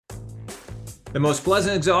The Most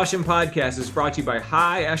Pleasant Exhaustion podcast is brought to you by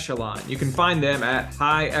High Echelon. You can find them at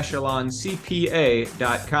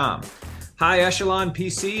highecheloncpa.com. High Echelon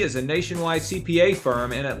PC is a nationwide CPA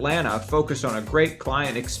firm in Atlanta focused on a great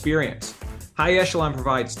client experience. High Echelon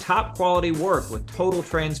provides top quality work with total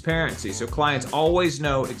transparency so clients always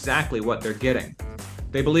know exactly what they're getting.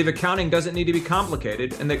 They believe accounting doesn't need to be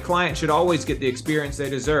complicated and that clients should always get the experience they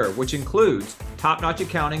deserve, which includes top-notch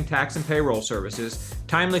accounting, tax, and payroll services,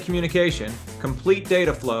 timely communication, complete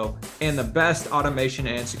data flow, and the best automation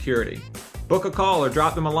and security. Book a call or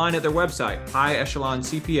drop them a line at their website,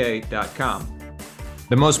 highecheloncpa.com.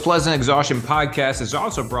 The Most Pleasant Exhaustion podcast is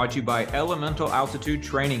also brought to you by Elemental Altitude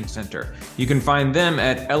Training Center. You can find them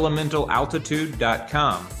at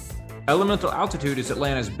elementalaltitude.com. Elemental Altitude is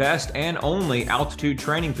Atlanta's best and only altitude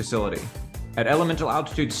training facility. At Elemental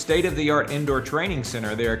Altitude's state-of-the-art indoor training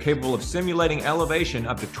center, they are capable of simulating elevation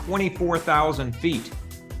up to 24,000 feet.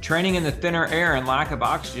 Training in the thinner air and lack of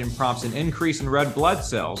oxygen prompts an increase in red blood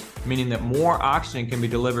cells, meaning that more oxygen can be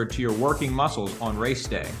delivered to your working muscles on race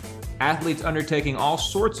day. Athletes undertaking all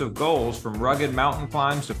sorts of goals, from rugged mountain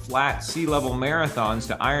climbs to flat sea-level marathons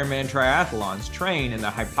to Ironman triathlons, train in the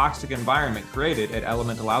hypoxic environment created at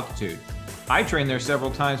Elemental Altitude. I trained there several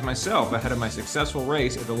times myself ahead of my successful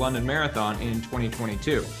race at the London Marathon in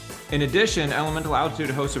 2022. In addition, Elemental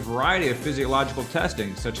Altitude hosts a variety of physiological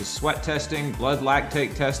testing, such as sweat testing, blood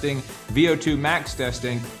lactate testing, VO2 max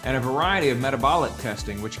testing, and a variety of metabolic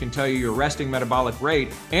testing, which can tell you your resting metabolic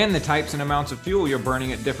rate and the types and amounts of fuel you're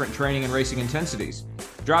burning at different training and racing intensities.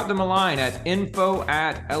 Drop them a line at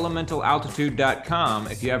info@elementalaltitude.com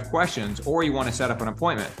if you have questions or you want to set up an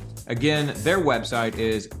appointment. Again, their website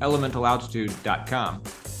is elementalaltitude.com.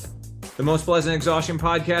 The Most Pleasant Exhaustion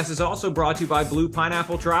podcast is also brought to you by Blue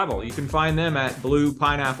Pineapple Travel. You can find them at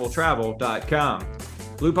bluepineappletravel.com.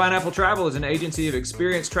 Blue Pineapple Travel is an agency of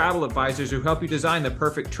experienced travel advisors who help you design the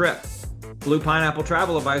perfect trip. Blue Pineapple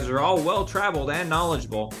Travel advisors are all well-traveled and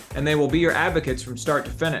knowledgeable, and they will be your advocates from start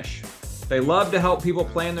to finish. They love to help people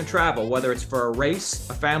plan their travel, whether it's for a race,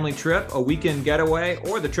 a family trip, a weekend getaway,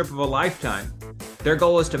 or the trip of a lifetime. Their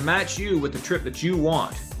goal is to match you with the trip that you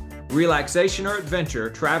want. Relaxation or adventure,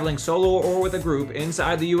 traveling solo or with a group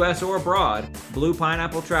inside the U.S. or abroad, Blue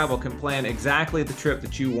Pineapple Travel can plan exactly the trip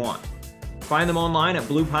that you want. Find them online at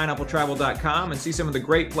bluepineappletravel.com and see some of the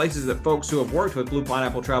great places that folks who have worked with Blue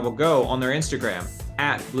Pineapple Travel go on their Instagram,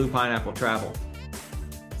 at Blue Pineapple Travel.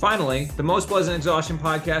 Finally, the Most Pleasant Exhaustion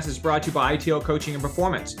podcast is brought to you by ITL Coaching and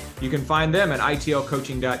Performance. You can find them at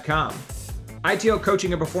itlcoaching.com. ITL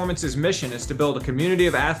Coaching and Performance's mission is to build a community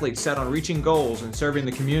of athletes set on reaching goals and serving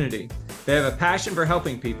the community. They have a passion for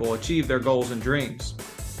helping people achieve their goals and dreams.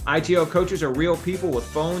 ITL coaches are real people with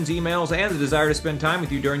phones, emails, and the desire to spend time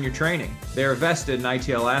with you during your training. They are vested in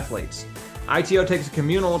ITL athletes. ITL takes a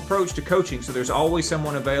communal approach to coaching, so there's always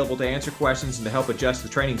someone available to answer questions and to help adjust the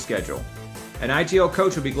training schedule. An ITL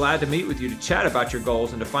coach will be glad to meet with you to chat about your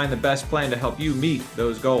goals and to find the best plan to help you meet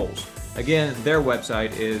those goals. Again, their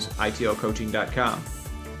website is itlcoaching.com.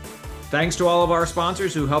 Thanks to all of our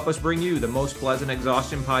sponsors who help us bring you the Most Pleasant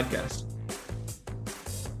Exhaustion podcast.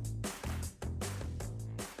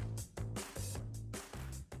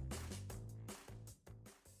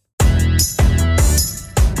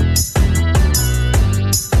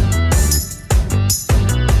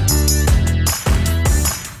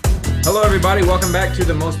 Hello, everybody. Welcome back to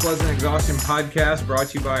the Most Pleasant Exhaustion podcast, brought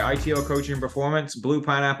to you by ITL Coaching and Performance, Blue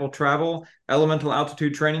Pineapple Travel, Elemental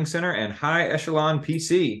Altitude Training Center, and High Echelon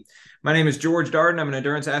PC. My name is George Darden. I'm an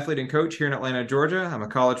endurance athlete and coach here in Atlanta, Georgia. I'm a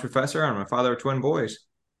college professor. I'm a father of twin boys.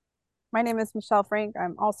 My name is Michelle Frank.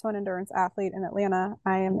 I'm also an endurance athlete in Atlanta.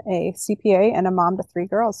 I am a CPA and a mom to 3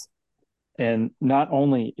 girls. And not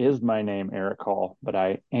only is my name Eric Hall, but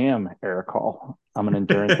I am Eric Hall. I'm an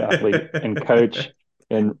endurance athlete and coach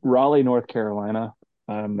in Raleigh, North Carolina.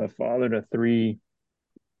 I'm the father to 3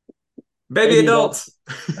 baby adults,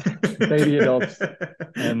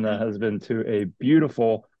 and the husband to a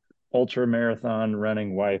beautiful ultra marathon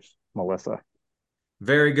running wife, Melissa.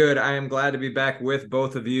 Very good. I am glad to be back with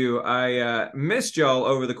both of you. I missed y'all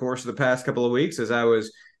over the course of the past couple of weeks as I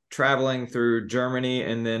was traveling through Germany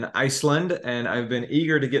and then Iceland, and I've been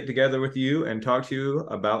eager to get together with you and talk to you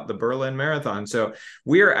about the Berlin Marathon. So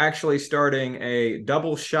we are actually starting a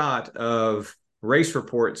double shot of race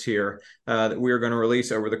reports here that we are going to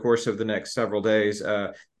release over the course of the next several days.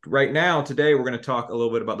 Right now, today, we're going to talk a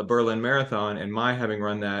little bit about the Berlin Marathon and my having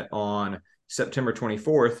run that on September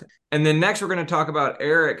 24th. And then next, we're going to talk about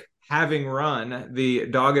Eric having run the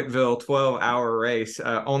Doggettville 12-hour race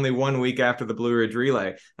only 1 week after the Blue Ridge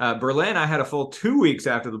Relay. Berlin, I had a full 2 weeks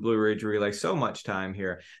after the Blue Ridge Relay. So much time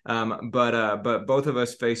here. But both of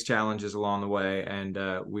us faced challenges along the way, and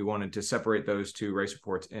we wanted to separate those two race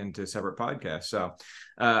reports into separate podcasts. So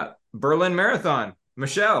Berlin Marathon.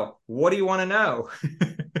 Michelle, what do you want to know?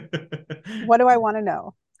 What do I want to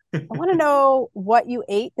know? I want to know what you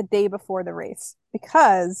ate the day before the race,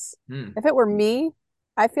 because if it were me,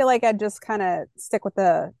 I feel like I'd just kind of stick with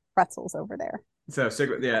the pretzels over there. So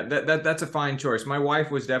yeah, that's a fine choice. My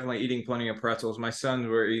wife was definitely eating plenty of pretzels. My sons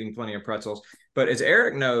were eating plenty of pretzels. But as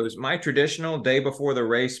Eric knows, my traditional day before the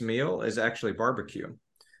race meal is actually barbecue.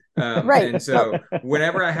 Right. And so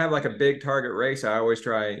whenever I have like a big target race, I always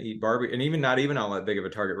try and eat barbecue. And even not even on that big of a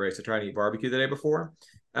target race, I try and eat barbecue the day before.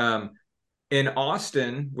 In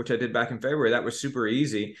Austin, which I did back in February, that was super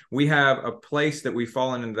easy. We have a place that we've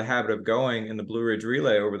fallen into the habit of going in the Blue Ridge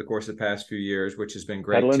Relay over the course of the past few years, which has been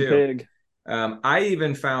great Peddling too. Pig. I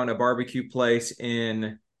even found a barbecue place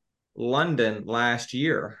in London last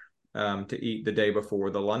year to eat the day before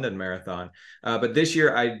the London Marathon. But this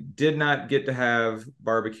year, I did not get to have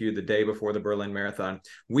barbecue the day before the Berlin Marathon.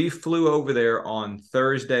 We flew over there on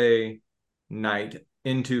Thursday night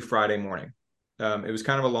into Friday morning. It was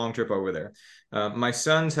kind of a long trip over there. My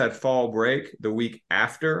sons had fall break the week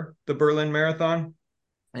after the Berlin Marathon,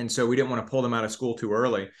 and so we didn't want to pull them out of school too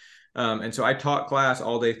early. And so I taught class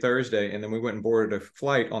all day Thursday, and then we went and boarded a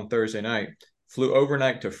flight on Thursday night, flew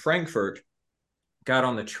overnight to Frankfurt, got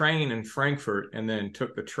on the train in Frankfurt, and then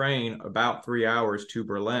took the train about 3 hours to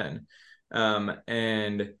Berlin.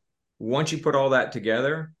 And once you put all that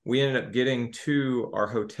together, we ended up getting to our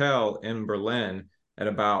hotel in Berlin at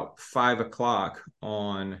about 5 o'clock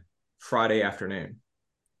on Friday afternoon.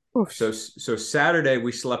 Oof. So Saturday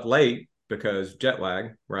we slept late because jet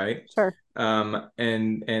lag, right? Sure. And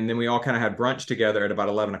then we all kind of had brunch together at about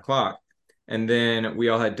 11 o'clock. And then we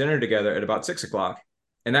all had dinner together at about 6 o'clock.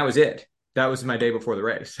 And that was it. That was my day before the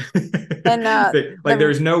race. And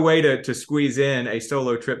there's no way to squeeze in a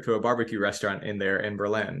solo trip to a barbecue restaurant in there in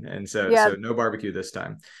Berlin. And so no barbecue this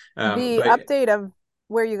time. The update of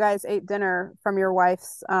where you guys ate dinner from your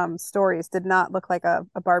wife's stories did not look like a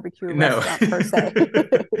barbecue restaurant per se.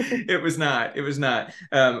 It was not.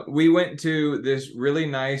 We went to this really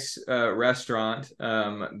nice restaurant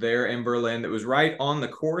there in Berlin that was right on the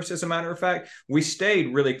course. As a matter of fact, we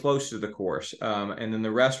stayed really close to the course. And then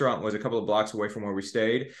the restaurant was a couple of blocks away from where we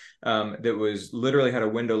stayed. That was literally had a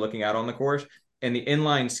window looking out on the course. And the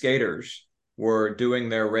inline skaters were doing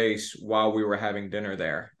their race while we were having dinner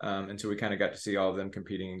there. And so we kind of got to see all of them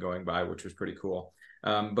competing and going by, which was pretty cool.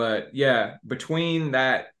 But yeah, between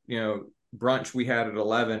that, brunch we had at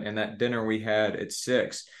 11 and that dinner we had at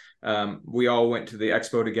 6, we all went to the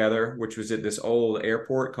expo together, which was at this old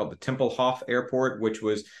airport called the Tempelhof Airport, which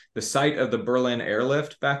was the site of the Berlin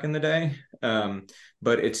airlift back in the day.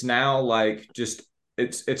 But it's now like just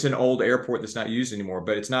it's an old airport that's not used anymore,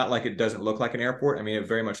 but it's not like it doesn't look like an airport. I mean, it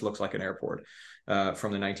very much looks like an airport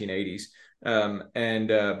from the 1980s.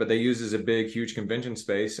 But they use as a big, huge convention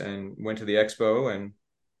space, and went to the expo and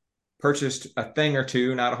purchased a thing or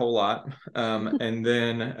two, not a whole lot. And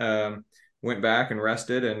then went back and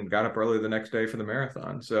rested and got up early the next day for the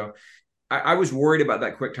marathon. So I was worried about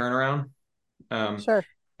that quick turnaround. Sure.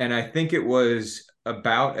 And I think it was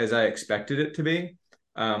about as I expected it to be.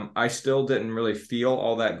 I still didn't really feel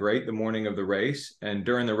all that great the morning of the race. And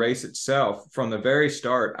during the race itself, from the very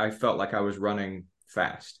start, I felt like I was running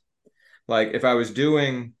fast. Like if I was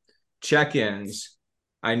doing check-ins,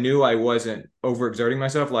 I knew I wasn't overexerting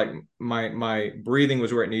myself. Like my breathing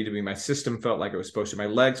was where it needed to be. My system felt like it was supposed to. My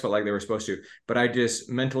legs felt like they were supposed to. But I just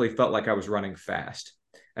mentally felt like I was running fast.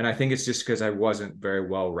 And I think it's just because I wasn't very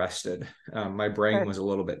well rested. My brain was a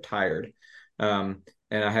little bit tired.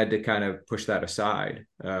 And I had to kind of push that aside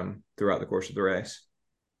throughout the course of the race.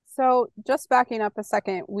 So just backing up a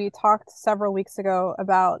second, we talked several weeks ago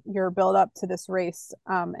about your build up to this race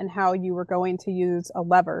and how you were going to use a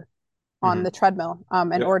lever on the treadmill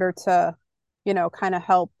in order to, kind of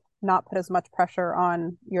help not put as much pressure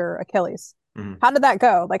on your Achilles. How did that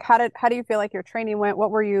go? Like, how do you feel like your training went?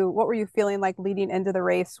 What were you feeling like leading into the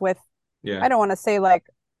race with? I don't want to say like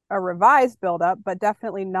a revised buildup, but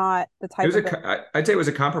definitely not the type I'd say it was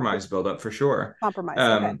a compromised buildup for sure.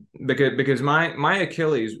 Okay. Because my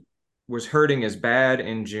Achilles was hurting as bad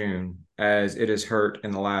in June as it has hurt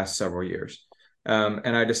in the last several years.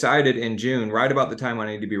 And I decided in June, right about the time I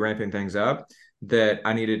needed to be ramping things up, that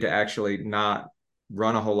I needed to actually not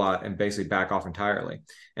run a whole lot and basically back off entirely.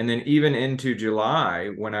 And then even into July,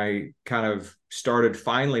 when I kind of started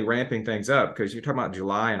finally ramping things up, because you're talking about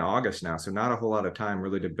July and August now, so not a whole lot of time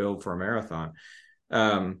really to build for a marathon.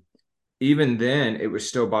 Even then, it was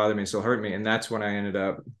still bothering me and still hurting me. And that's when I ended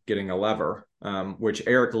up getting a lever, which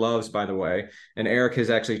Eric loves, by the way. And Eric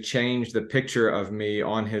has actually changed the picture of me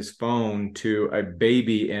on his phone to a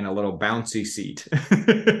baby in a little bouncy seat.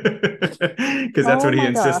 Because that's what he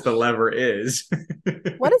insists the lever is.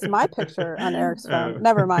 What is my picture on Eric's phone?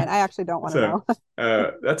 Never mind. I actually don't want to know.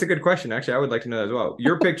 That's a good question. Actually, I would like to know that as well.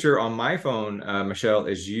 Your picture on my phone, Michelle,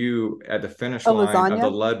 is you at the finish line of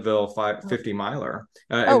the Leadville 50 miler.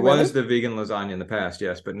 It was the vegan lasagna in the past,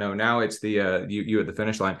 yes, but no, now it's the you at the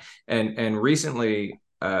finish line. And recently,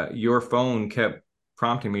 your phone kept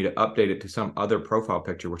prompting me to update it to some other profile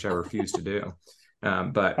picture, which I refused to do.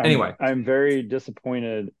 But anyway, I'm very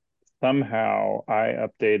disappointed. Somehow I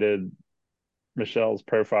updated Michelle's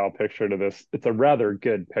profile picture to this. It's a rather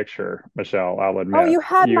good picture, Michelle, I'll admit. Oh, you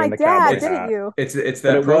had my dad, didn't you? It's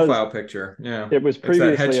that profile picture. Yeah. It was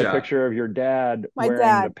previously a picture of your dad wearing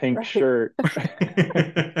the pink shirt.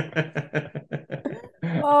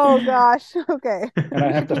 Oh gosh. Okay. And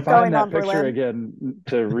I have to find that picture again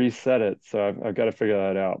to reset it. So I've got to figure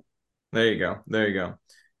that out. There you go.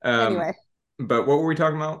 Anyway. But what were we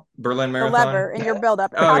talking about? Berlin Marathon? The lever in your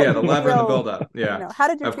buildup. Oh, yeah, the lever and the buildup. Yeah. How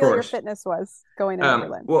did you feel your fitness was going into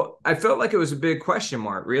Berlin? Well, I felt like it was a big question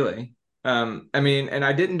mark, really. I mean, and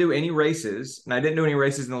I didn't do any races, and I didn't do any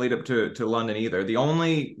races in the lead up to London either. The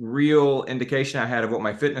only real indication I had of what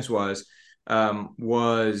my fitness was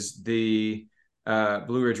the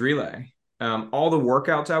Blue Ridge Relay. All the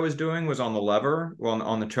workouts I was doing was on the lever,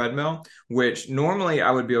 on the treadmill, which normally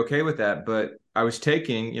I would be okay with that, but I was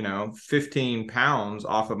taking, 15 pounds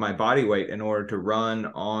off of my body weight in order to run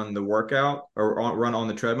on the workout or run on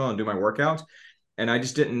the treadmill and do my workouts. And I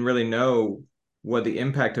just didn't really know what the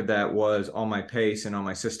impact of that was on my pace and on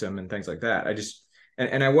my system and things like that.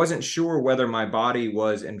 And I wasn't sure whether my body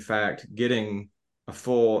was in fact getting a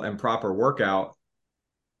full and proper workout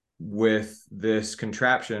with this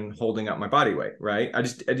contraption holding up my body weight, right?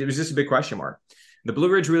 It was just a big question mark. The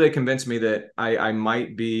Blue Ridge Relay convinced me that I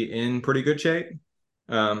might be in pretty good shape,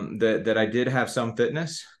 that I did have some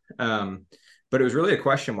fitness, but it was really a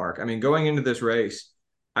question mark. I mean, going into this race,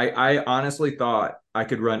 I honestly thought I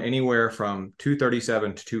could run anywhere from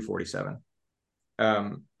 237 to 247.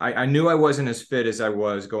 I knew I wasn't as fit as I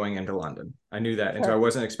was going into London. I knew that. And so I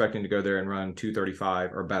wasn't expecting to go there and run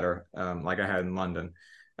 235 or better, like I had in London.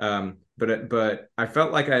 But I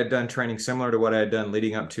felt like I had done training similar to what I had done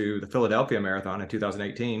leading up to the Philadelphia Marathon in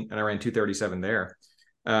 2018, and I ran 237 there.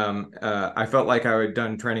 I felt like I had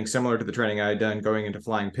done training similar to the training I had done going into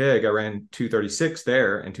Flying Pig. I ran 236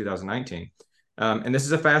 there in 2019. And this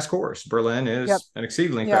is a fast course. Berlin is an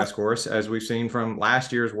exceedingly fast course, as we've seen from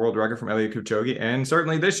last year's world record from Eliud Kipchoge, and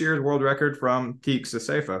certainly this year's world record from Keek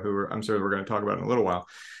Sasefa, who I'm sure we're going to talk about in a little while.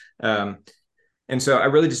 And so I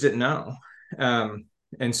really just didn't know.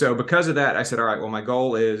 And so because of that, I said, all right, well, my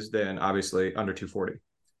goal is then obviously under 240.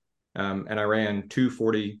 And I ran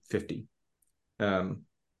 240.50.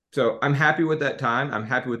 So I'm happy with that time. I'm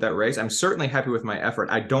happy with that race. I'm certainly happy with my effort.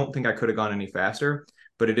 I don't think I could have gone any faster,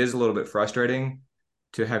 but it is a little bit frustrating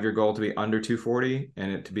to have your goal to be under 240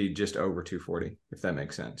 and it to be just over 240, if that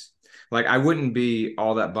makes sense. Like I wouldn't be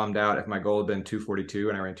all that bummed out if my goal had been 242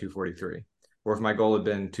 and I ran 243, or if my goal had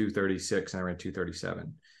been 236 and I ran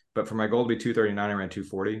 237. But for my goal to be 239 and I ran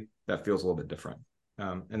 240, that feels a little bit different.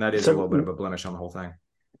 And that is a little bit of a blemish on the whole thing.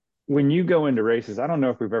 When you go into races, I don't know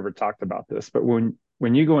if we've ever talked about this, but when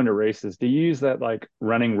you go into races, do you use that like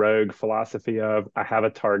running rogue philosophy of I have a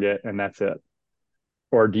target and that's it?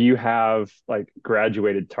 Or do you have like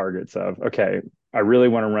graduated targets of, okay, I really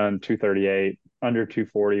want to run 238, under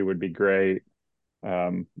 240 would be great,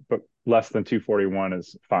 but less than 241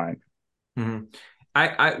 is fine. Mm-hmm.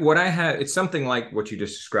 What I have, it's something like what you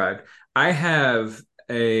just described. I have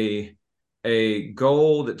a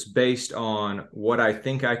goal that's based on what I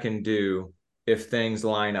think I can do if things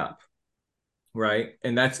line up. Right.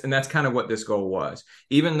 And that's kind of what this goal was.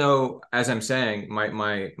 Even though, as I'm saying, my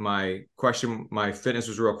fitness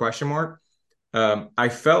was a real question mark. I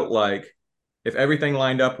felt like if everything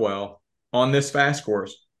lined up well on this fast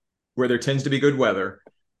course where there tends to be good weather,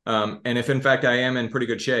 and if in fact I am in pretty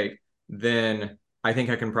good shape, then I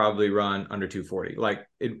think I can probably run under 240. Like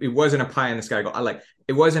it wasn't a pie in the sky goal.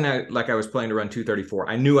 It wasn't like I was planning to run 234.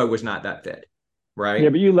 I knew I was not that fit. right? Yeah,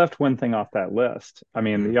 but you left one thing off that list. I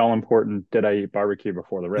mean, the all important, did I eat barbecue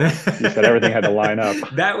before the race? You said everything had to line up.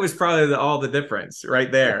 That was probably all the difference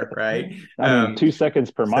right there, right? I mean, 2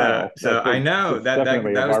 seconds per So, mile. so I know That's that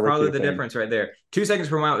definitely a that was probably barbecue the thing. difference right there. 2 seconds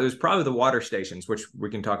per mile. It was probably the water stations, which we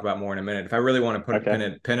can talk about more in a minute. If I really want to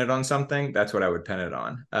Okay. pin it on something, that's what I would pin it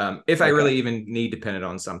on. If I Okay. really even need to pin it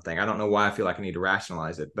on something, I don't know why I feel like I need to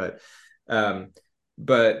rationalize it, um,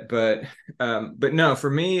 but but but no, for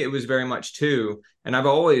me it was very much too, and I've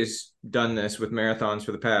always done this with marathons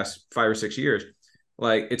for the past 5 or 6 years.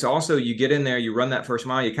 Like it's also you get in there, you run that first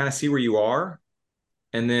mile, you kind of see where you are,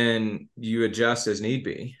 and then you adjust as need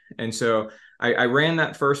be. And so I ran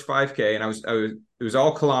that first 5K, and I was it was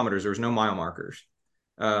all kilometers. There was no mile markers.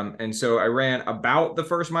 And so I ran about the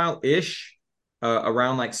first mile ish,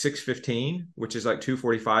 around like 6:15, which is like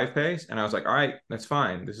 2:45 pace. And I was like, all right, that's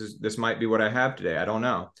fine. This might be what I have today. I don't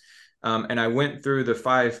know. And I went through the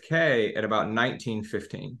 5K at about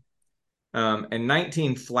 19:15. And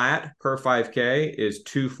 19 flat per 5K is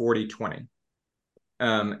 2:40:20.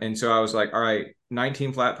 And so I was like, all right,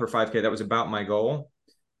 19 flat per 5K. That was about my goal.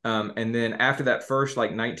 And then after that first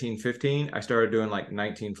like 19:15, I started doing like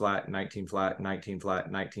 19 flat, 19 flat, 19 flat,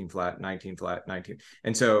 19 flat, 19 flat, 19.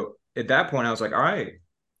 And so at that point, I was like, all right,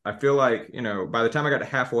 I feel like, by the time I got to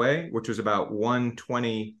halfway, which was about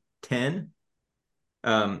 1:20:10,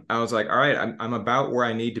 I was like, all right, I'm about where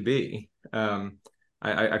I need to be.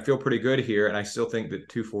 I feel pretty good here. And I still think that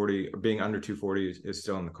 240 or being under 240 is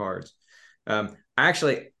still in the cards.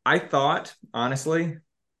 I thought, honestly,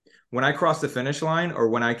 when I crossed the finish line or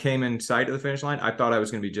when I came in sight of the finish line, I thought I was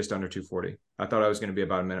going to be just under 240. I thought I was going to be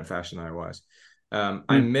about a minute faster than I was.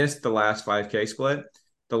 I missed the last 5K split.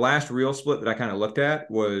 The last real split that I kind of looked at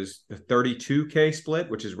was the 32K split,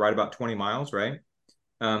 which is right about 20 miles, right?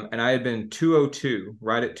 And I had been 202,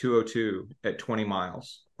 right at 202 at 20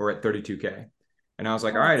 miles or at 32K. And I was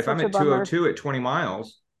like, Oh, all right, that's if I'm such a at bummer. 202 at 20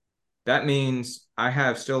 miles, that means I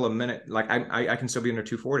have still a minute. Like I can still be under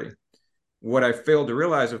 240. What I failed to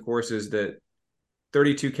realize, of course, is that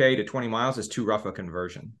 32K to 20 miles is too rough a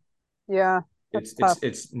conversion. Yeah, that's tough.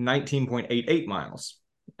 It's 19.88 miles.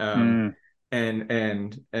 Mm,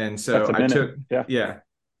 And that's so a I minute. took, Yeah. yeah,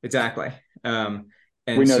 exactly. We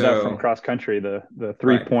And know that from so, cross country, the right,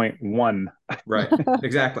 3.1. right,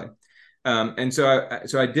 exactly. And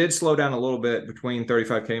so I did slow down a little bit between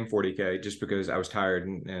 35K and 40K just because I was tired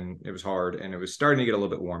and it was hard and it was starting to get a little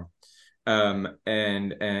bit warm.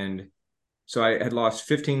 And so I had lost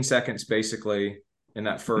 15 seconds basically in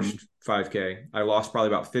that Mhm. first 5K. I lost probably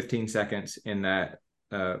about 15 seconds in that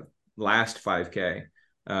last 5K.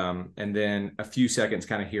 And then a few seconds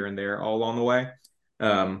kind of here and there all along the way.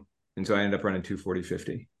 And so I ended up running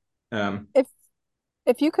 2:40:50. If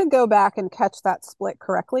if you could go back and catch that split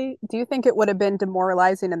correctly, do you think it would have been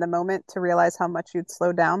demoralizing in the moment to realize how much you'd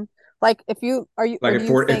slowed down? Like if you are you Like or do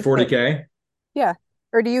you at think that 40K. yeah,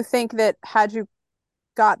 or do you think that had you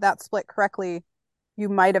got that split correctly, you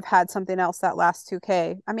might have had something else that last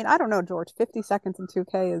 2K? I mean, I don't know, George. 50 seconds in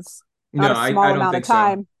 2K is not No, a I small don't amount of think so.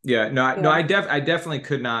 time. Yeah, no, Yeah. I definitely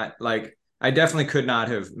could not I definitely could not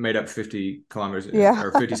have made up 50 kilometers Yeah.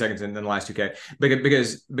 or 50 seconds in the last 2K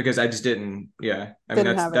because I just didn't. Yeah, I mean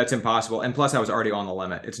Didn't have it. that's impossible. And plus, I was already on the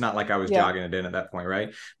limit. It's not like I was Yeah. jogging it in at that point,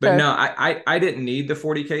 right? But Sure. no, I didn't need the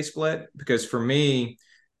 40K split because for me,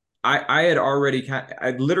 I had already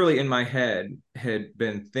I literally in my head had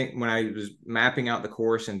been when I was mapping out the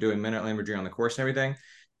course and doing mental imagery on the course and everything.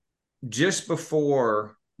 Just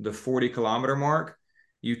before the 40-kilometer mark,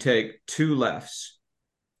 you take two lefts.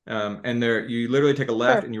 And there you literally take a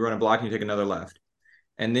left Sure. and you run a block and you take another left.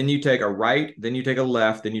 And then you take a right, then you take a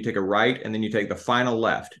left, then you take a right, and then you take the final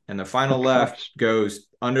left. And the Oh final left gosh. goes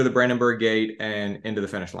under the Brandenburg Gate and into the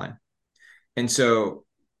finish line. And so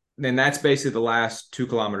then that's basically the last 2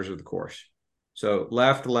 kilometers of the course. So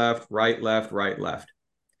left, left, right, left, right, left.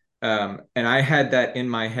 And I had that in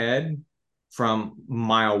my head from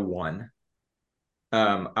mile one.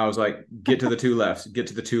 I was like, get to the two lefts, get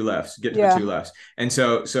to the two lefts, get to the Yeah. two lefts. And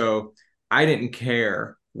so I didn't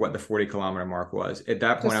care what the 40-kilometer mark was. At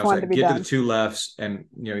that point, I Just was wanted to like, be get to the done. two lefts and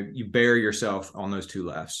you bury yourself on those two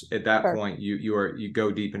lefts. At that Sure. point, you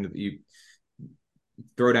go deep into you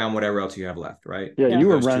throw down whatever else you have left, right? Yeah, Yeah. Into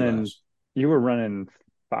those two lefts. you were running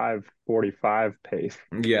 5:45 pace.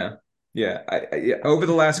 Yeah. Yeah. Yeah. Over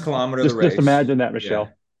the last kilometer of the Just race. imagine that, Yeah.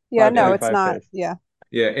 Michelle. Yeah, no, Yeah. it's 5:45 not. pace. Yeah.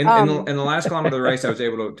 Yeah, Um, in the last kilometer of the race, I was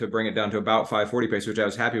able to bring it down to about 5:40 pace, which I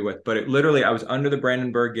was happy with. But it literally, I was under the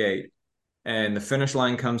Brandenburg Gate, and the finish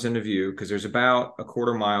line comes into view because there's about a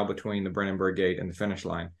quarter mile between the Brandenburg Gate and the finish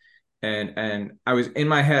line. And I was in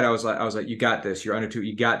my head, I was like, you got this, you're under two,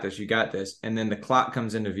 you got this, you got this. And then the clock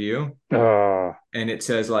comes into view and it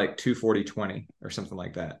says like 2:40:20 or something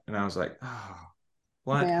like that. And I was like, oh,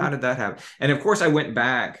 what? How Man. did that happen? And of course I went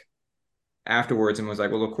back afterwards and was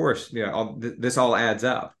like, well, of course, yeah, this all adds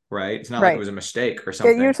up, right? It's not like it Right. was a mistake or It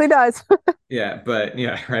something. usually does. Yeah, but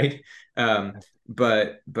yeah, right.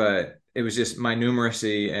 But it was just my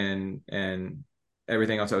numeracy and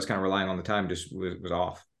everything else I was kind of relying on the time just was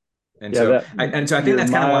off. And Yeah, so that I think your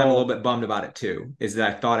that's kind of why I'm a little mile, bit bummed about it too, is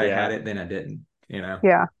that I thought I had yeah. it, then I didn't, you know.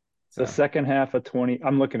 Yeah. The So second half of 20,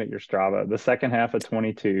 I'm looking at your Strava. The second half of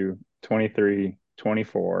 22, 23,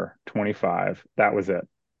 24, 25, that was it.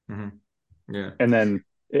 mhm. Yeah. And then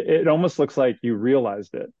it almost looks like you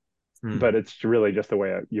realized it, but Hmm. it's really just the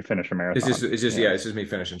way you finish a marathon. Yeah, it's just me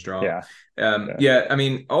finishing strong. Yeah, yeah. Yeah, I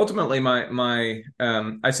mean, ultimately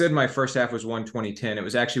I said my first half was 1:20:10. It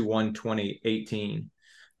was actually 1:20:18.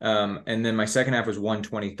 And then my second half was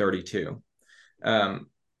 1:20:32. Um,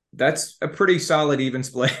 that's a pretty solid even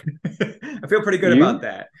split. I feel pretty good about You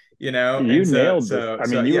that, you know. you And nailed this. I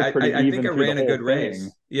so mean, you were yeah, pretty I think I even through the ran a whole good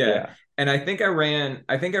thing. race. Yeah. Yeah. And I think I ran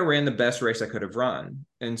the best race I could have run.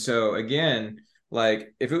 And so again,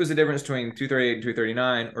 like if it was the difference between 2:38 and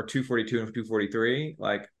 2:39 or 2:42 and 2:43,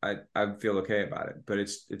 like I feel okay about it. But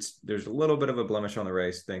it's there's a little bit of a blemish on the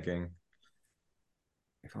race thinking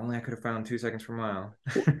if only I could have found 2 seconds per mile.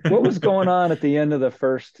 What was going on at the end of the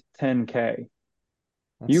first 10K?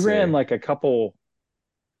 Let's You ran see. like a couple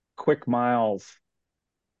quick miles,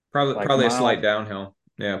 like Probably a slight mile, downhill.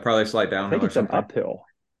 Yeah, probably a slight I think downhill or it's an something. uphill.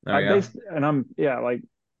 Oh I yeah. based and I'm yeah, like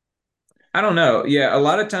I don't know. Yeah, a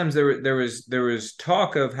lot of times there was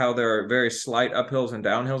talk of how there are very slight uphills and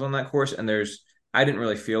downhills on that course, and there's I didn't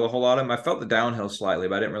really feel a whole lot of them. I felt the downhill slightly,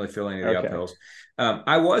 but I didn't really feel any of the okay. uphills.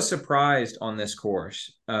 I was surprised on this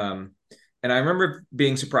course, and I remember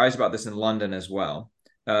being surprised about this in London as well.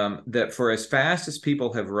 That for as fast as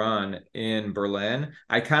people have run in Berlin,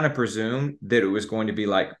 I kind of presumed that it was going to be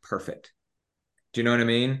like perfect. Do you know what I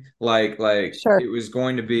mean? Like Sure. it was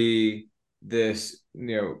going to be this,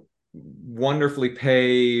 wonderfully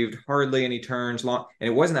paved, hardly any turns long, and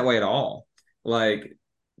it wasn't that way at all. Like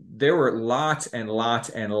there were lots and lots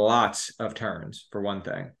and lots of turns for one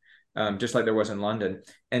thing. Just like there was in London.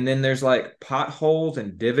 And then there's like potholes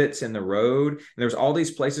and divots in the road. And there's all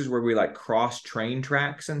these places where we like cross train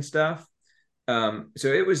tracks and stuff. So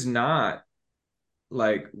it was not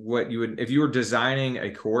like what you would if you were designing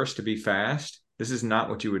a course to be fast. This is not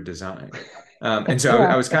what you would design. And so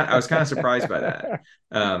Yeah. I was kind of surprised by that.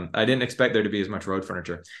 I didn't expect there to be as much road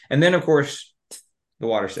furniture. And then of course the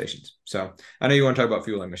water stations. So I know you want to talk about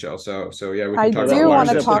fueling, Michelle. So yeah, we can I talk Well, that about do water want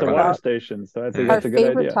lines to up stations with for talk the a water minute. about stations. So I think our that's a good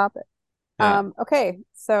favorite idea. topic. Yeah, Okay,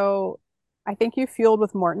 so I think you fueled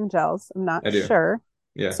with Morton gels. I'm not I do. sure.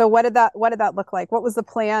 Yeah. So what did that look like? What was the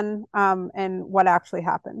plan, and what actually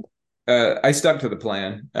happened? I stuck to the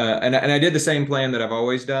plan, and I did the same plan that I've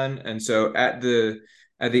always done. And so at the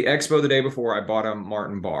expo the day before, I bought a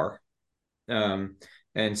Martin bar. Um,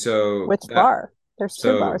 and so Which bar? There's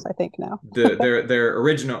two bars, so I think now. their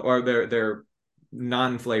original or their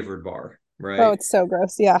non-flavored bar, Oh, right? it's so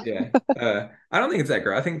gross. Yeah. Yeah. I don't think it's that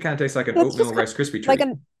great. I think it kind of tastes like an It's oatmeal just Rice Krispie like treat,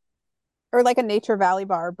 an or like a Nature Valley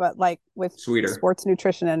bar, but like with sweeter. sports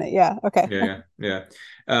nutrition in it. Yeah. Okay. Yeah.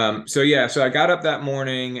 So yeah, so I got up that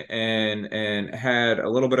morning and had a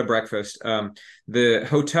little bit of breakfast. The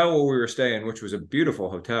hotel where we were staying, which was a beautiful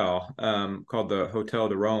hotel, called the Hotel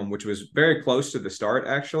de Rome, which was very close to the start,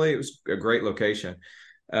 actually. It was a great location.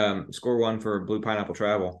 Score one for Blue Pineapple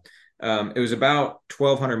Travel. It was about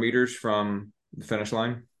 1,200 meters from the finish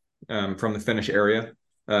line, from the finish area,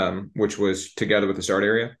 which was together with the start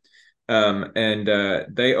area. And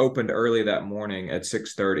they opened early that morning at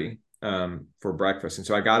 6:30 for breakfast. And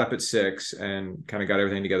so I got up at 6 and kind of got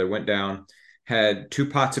everything together, went down, had two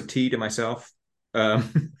pots of tea to myself,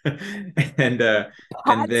 and uh,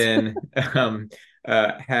 and Pots. then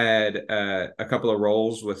had a couple of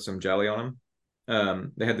rolls with some jelly on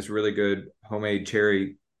them. They had this really good homemade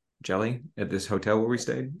cherry jelly at this hotel where we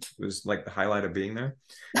stayed. It was like the highlight of being there.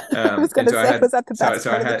 I was And gonna so I say, had was that the best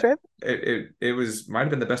so I part of the had trip? it was might have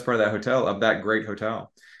been the best part of that hotel, of that great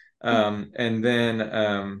hotel. Um, and then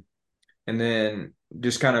um, and then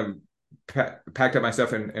just kind of packed up my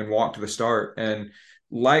stuff and walked to the start. And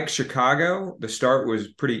like Chicago, the start was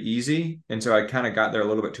pretty easy, and so I kind of got there a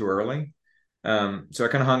little bit too early. So I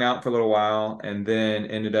kind of hung out for a little while, and then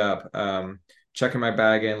ended up checking my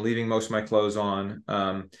bag in, leaving most of my clothes on.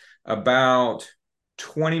 About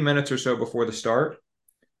 20 minutes or so before the start,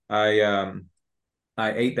 I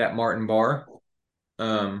ate that Martin bar,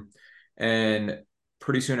 um, and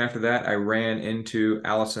pretty soon after that, I ran into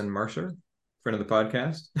Allison Mercer, friend of the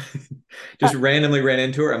podcast. Just randomly ran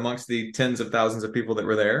into her amongst the tens of thousands of people that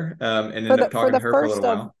were there, and ended up talking to her for a little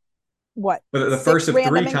while. What? But the first of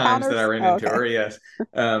random 3 times that I ran into her, okay. yes.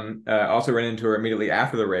 Also ran into her immediately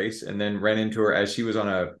after the race, and then ran into her as she was on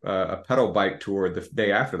a pedal bike tour the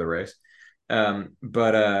day after the race.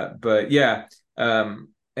 But yeah,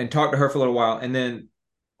 and talked to her for a little while, and then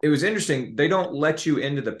it was interesting. They don't let you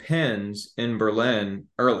into the pens in Berlin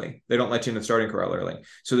early. They don't let you in the starting corral early.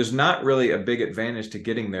 So there's not really a big advantage to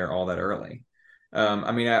getting there all that early.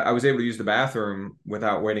 I mean, I was able to use the bathroom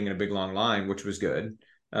without waiting in a big long line, which was good.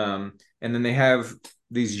 And then they have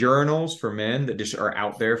these urinals for men that just are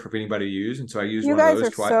out there for anybody to use. And so I used You one of guys those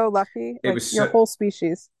are twice. so lucky. It was your so, whole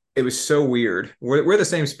species. it was so weird. We're the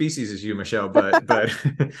same species as you, Michelle, but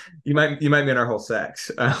you might be in our whole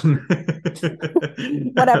sex. Whatever.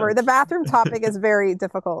 The bathroom topic is very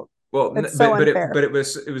difficult. Well, It's so unfair. but it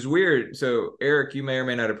was weird. So Eric, you may or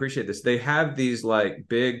may not appreciate this. They have these like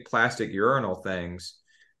big plastic urinal things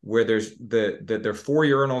where there's they're 4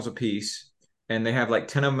 urinals a piece, and they have like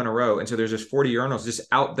 10 of them in a row, and so there's just 40 urinals just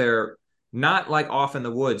out there, not like off in the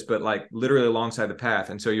woods, but like literally alongside the path.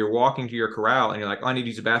 And so you're walking to your corral, and you're like, oh, I need to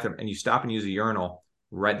use the bathroom, and you stop and use a urinal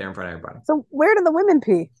right there in front of everybody. So where do the women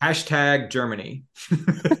pee? Hashtag Germany.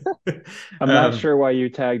 I'm not sure why you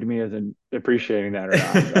tagged me as in appreciating that or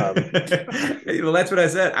not. Well, that's what I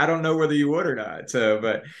said. I don't know whether you would or not. So,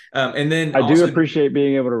 but and then I also, do appreciate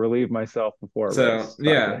being able to relieve myself before a race.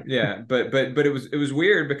 Yeah. But it was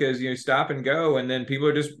weird because you stop and go, and then people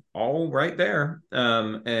are just all right there.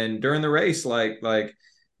 And during the race, like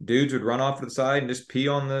dudes would run off to the side and just pee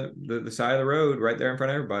on the side of the road right there in front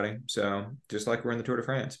of everybody. So just like we're in the Tour de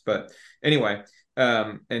France. But anyway,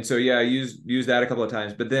 and so yeah, I used that a couple of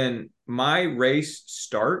times. But then my race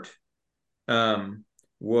start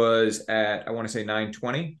was at, I want to say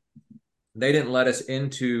 9:20. They didn't let us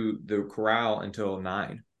into the corral until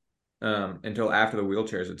 9, until after the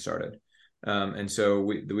wheelchairs had started. And so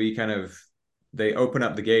we kind of, they open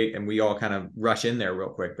up the gate and we all kind of rush in there real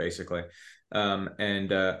quick, basically.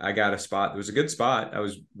 And I got a spot. It was a good spot. I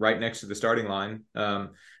was right next to the starting line.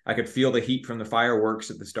 I could feel the heat from the fireworks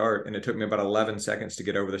at the start, and it took me about 11 seconds to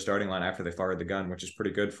get over the starting line after they fired the gun, which is pretty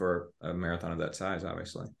good for a marathon of that size,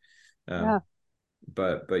 obviously. Yeah.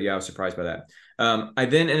 But yeah, I was surprised by that. I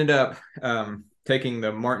then ended up taking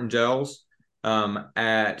the Martin gels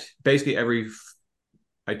at basically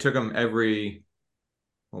I took them every,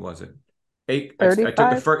 what was it? 8. I took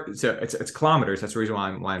the first, so it's kilometers. That's the reason why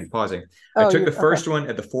I'm pausing. I took the first one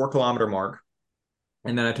at the 4 kilometer mark,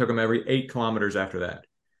 and then I took them every 8 kilometers after that.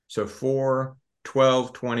 So 4,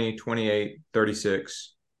 12, 20, 28,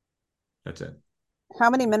 36. That's it. How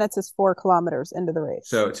many minutes is 4 kilometers into the race?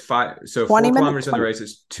 So it's 5. So 4 kilometers in the race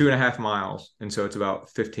is 2.5 miles, and so it's about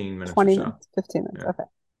 15 minutes. 20 or so. minutes, 15 minutes. Yeah. Okay.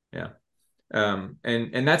 Yeah.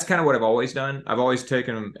 And that's kind of what I've always done. I've always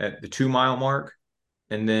taken them at the 2 mile mark,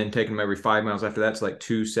 and then taking them every 5 miles after that. It's like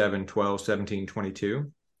 2, 7, 12, 17,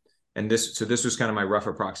 22. And this was kind of my rough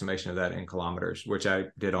approximation of that in kilometers, which I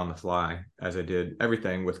did on the fly, as I did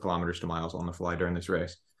everything with kilometers to miles on the fly during this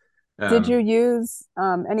race. Did you use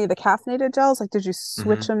any of the caffeinated gels? Like, did you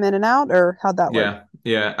switch them in and out, or how'd that work?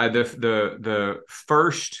 Yeah. The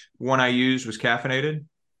first one I used was caffeinated.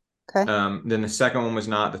 Okay. Then the second one was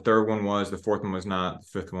not. The third one was. The fourth one was not. The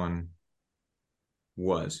fifth one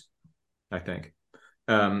was, I think.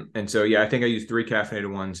 And so yeah, I think I used 3 caffeinated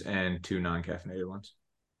ones and 2 non-caffeinated ones.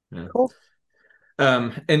 Yeah. Cool.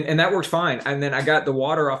 And that works fine. And then I got the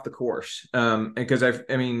water off the course. Because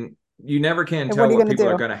I mean, you never can tell what people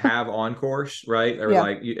are going to have on course, right? Or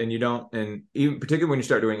and you don't, and even particularly when you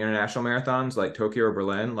start doing international marathons like Tokyo or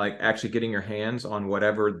Berlin, like actually getting your hands on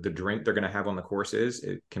whatever the drink they're going to have on the course is,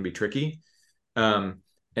 it can be tricky. And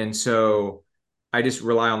so I just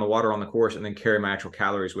rely on the water on the course and then carry my actual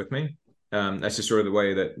calories with me. That's just sort of the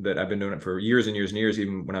way that I've been doing it for years and years and years,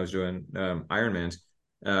 even when I was doing Ironmans.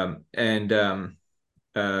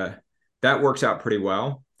 That works out pretty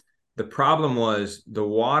well. The problem was the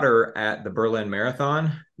water at the Berlin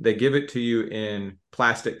Marathon, they give it to you in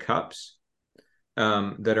plastic cups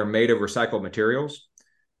that are made of recycled materials.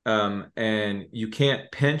 And you can't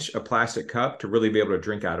pinch a plastic cup to really be able to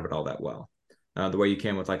drink out of it all that well, the way you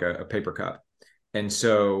can with like a paper cup. And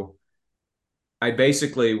so I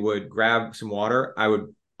basically would grab some water.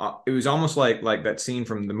 It was almost like that scene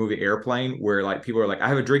from the movie Airplane where like people are like, I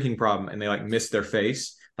have a drinking problem, and they like miss their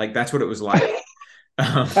face. Like that's what it was like.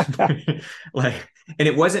 Like, and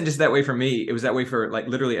it wasn't just that way for me. It was that way for like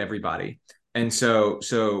literally everybody. And so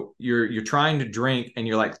you're trying to drink, and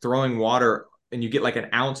you're like throwing water and you get like an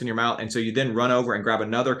ounce in your mouth. And so you then run over and grab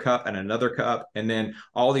another cup and another cup. And then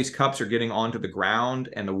all these cups are getting onto the ground,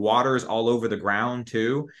 and the water is all over the ground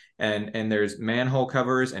too. And there's manhole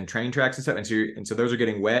covers and train tracks and stuff. And so those are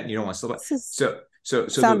getting wet, and you don't want to slip. So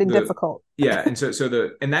sounding difficult. Yeah.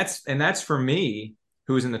 And that's for me,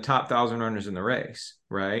 who was in the top 1,000 runners in the race.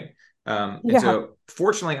 Right. So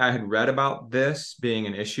fortunately I had read about this being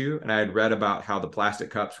an issue, and I had read about how the plastic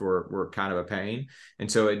cups were kind of a pain.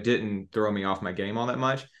 And so it didn't throw me off my game all that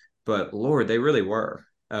much, but Lord, they really were.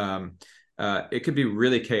 It could be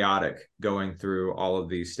really chaotic going through all of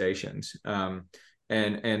these stations. And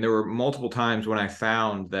there were multiple times when I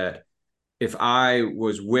found that if I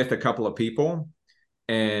was with a couple of people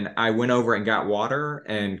and I went over and got water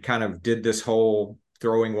and kind of did this whole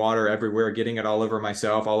throwing water everywhere, getting it all over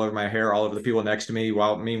myself, all over my hair, all over the people next to me,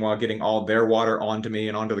 while meanwhile getting all their water onto me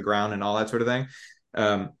and onto the ground and all that sort of thing.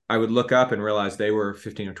 I would look up and realize they were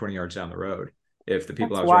 15 or 20 yards down the road if the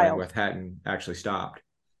people I was running with hadn't actually stopped.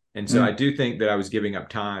 And so I do think that I was giving up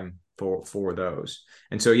time for those.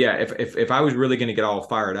 And so, yeah, if I was really going to get all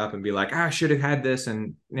fired up and be like, I should have had this,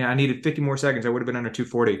 and I needed 50 more seconds, I would have been under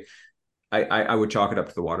 2:40. I would chalk it up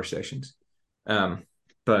to the water stations.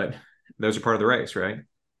 But those are part of the race, right?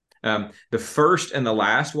 The first and the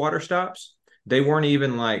last water stops, they weren't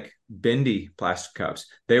even like bendy plastic cups.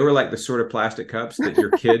 They were like the sort of plastic cups that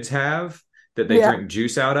your kids have, that they drink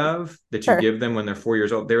juice out of, that you give them when they're 4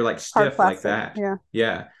 years old. They were like stiff like that.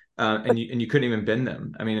 Yeah. And you couldn't even bend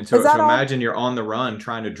them. I mean, and so imagine you're on the run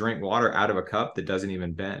trying to drink water out of a cup that doesn't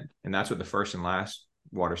even bend. And that's what the first and last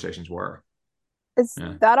water stations were. Is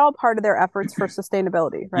that all part of their efforts for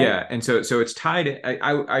sustainability, right? Yeah, and so it's tied in.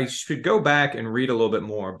 I should go back and read a little bit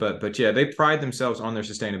more, but yeah, they pride themselves on their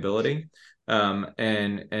sustainability.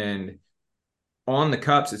 And on the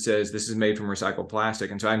cups it says this is made from recycled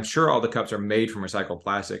plastic, and so I'm sure all the cups are made from recycled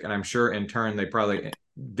plastic, and I'm sure in turn they probably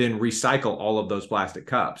then recycle all of those plastic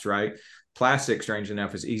cups, right? Plastic, strange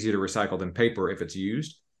enough, is easier to recycle than paper if it's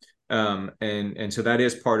used. And so that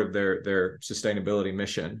is part of their sustainability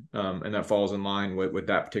mission, and that falls in line with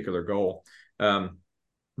that particular goal.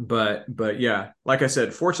 But yeah, like I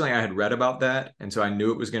said, fortunately I had read about that, and so I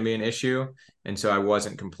knew it was going to be an issue, and so I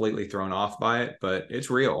wasn't completely thrown off by it. But it's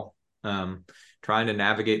real. Trying to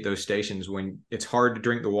navigate those stations when it's hard to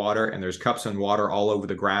drink the water and there's cups and water all over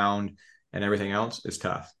the ground and everything else is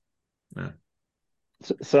tough. Yeah.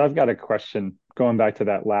 So I've got a question going back to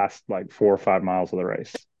that last like 4 or 5 miles of the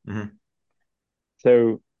race. Mm-hmm.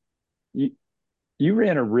 So you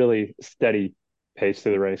ran a really steady pace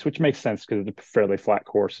through the race, which makes sense because it's a fairly flat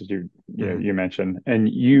course, as you mentioned. And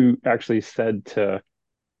you actually said to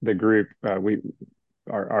the group,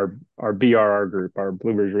 our BRR group, our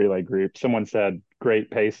Bluebirds Relay group, someone said great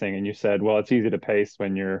pacing, and you said, well, it's easy to pace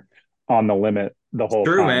when you're on the limit the whole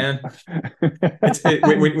True, time. Man.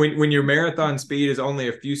 When your marathon speed is only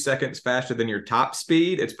a few seconds faster than your top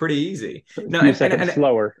speed, it's pretty easy. No, a few seconds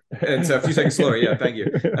slower. And so a few seconds slower. Yeah, thank you.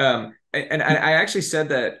 And I actually said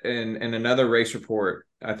that in another race report,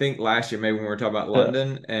 I think last year, maybe when we were talking about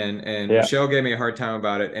London, and Michelle gave me a hard time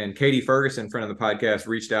about it. And Katie Ferguson, friend of the podcast,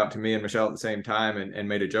 reached out to me and Michelle at the same time and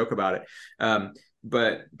made a joke about it.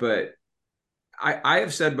 But I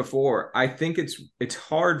have said before, I think it's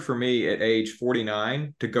hard for me at age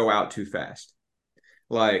 49 to go out too fast.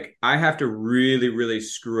 Like I have to really, really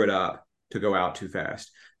screw it up to go out too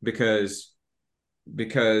fast because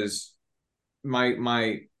my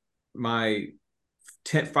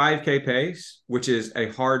 5K pace, which is a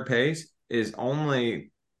hard pace, is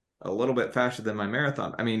only a little bit faster than my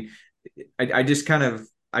marathon. I mean, I just kind of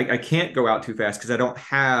I can't go out too fast because I don't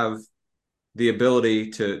have the ability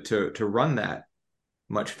to run that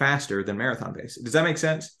much faster than marathon pace. Does that make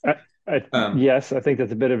sense? Yes, I think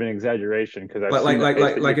that's a bit of an exaggeration because I've seen you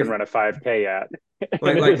can run a 5K at.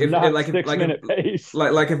 Pace.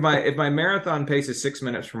 Like if my marathon pace is 6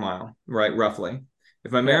 minutes per mile, right? Roughly.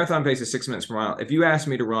 If my marathon pace is 6 minutes per mile, if you asked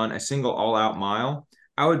me to run a single all-out mile,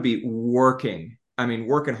 I would be working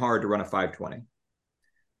hard to run a 5:20.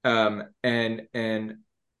 And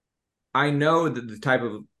I know that the type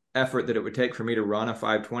of effort that it would take for me to run a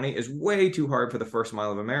 5:20 is way too hard for the first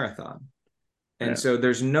mile of a marathon. And so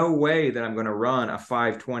there's no way that I'm going to run a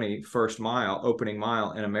 5:20 first mile, opening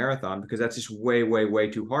mile in a marathon, because that's just way, way, way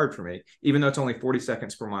too hard for me, even though it's only 40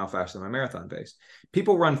 seconds per mile faster than my marathon pace.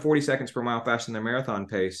 People run 40 seconds per mile faster than their marathon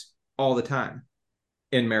pace all the time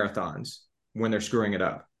in marathons when they're screwing it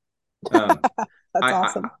up. That's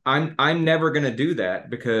awesome. I'm never going to do that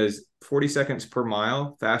because 40 seconds per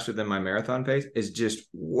mile faster than my marathon pace is just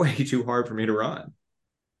way too hard for me to run.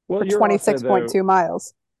 Well, 26.2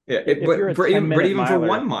 miles. Yeah, but even for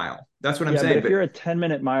 1 mile, That's what I'm Yeah, but saying. if you're a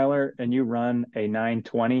 10-minute miler and you run a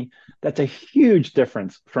 9:20, that's a huge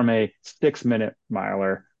difference from a 6-minute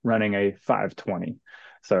miler running a 5:20.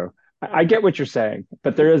 So I get what you're saying,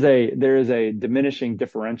 but there is a diminishing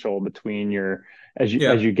differential between your as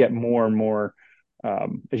Yeah. you get more and more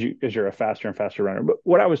as you're a faster and faster runner. But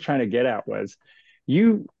what I was trying to get at was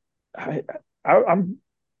you I, I'm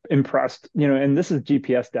impressed, and this is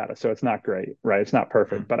GPS data, so it's not great, right? It's not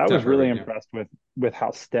perfect, but I It's not was really perfect. Yeah. impressed with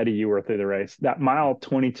how steady you were through the race. That mile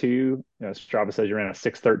 22, Strava says you ran a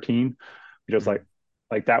 6:13, just Mm-hmm.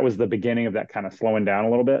 like that was the beginning of that kind of slowing down a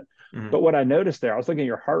little bit. Mm-hmm. But what I noticed there, I was looking at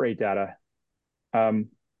your heart rate data. Um,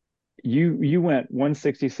 you went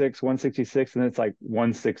 166, 166, and it's like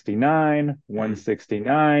 169, Mm-hmm.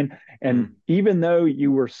 169. And Mm-hmm. even though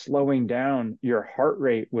you were slowing down, your heart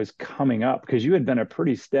rate was coming up because you had been a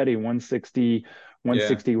pretty steady 160, Yeah.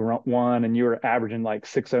 161, and you were averaging like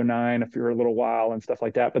 609 if you were a little while and stuff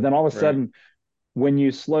like that. But then all of a Right. sudden, when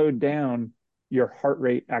you slowed down, your heart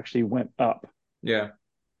rate actually went up. Yeah.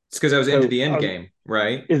 It's because I was into So the I end was game,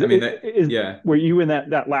 right? is I mean that. is Yeah. were you in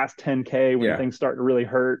that last 10K when Yeah. things start to really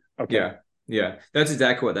hurt? Okay. Yeah, yeah, that's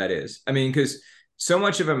exactly what that is. I mean, because so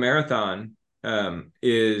much of a marathon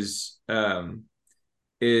is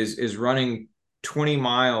running 20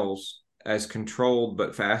 miles as controlled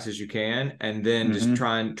but fast as you can, and then just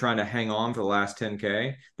Hmm. trying to hang on for the last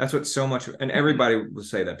 10K. That's what so much, and everybody will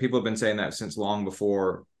say that. People have been saying that since long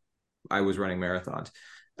before I was running marathons.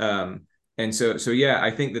 Um, and so yeah,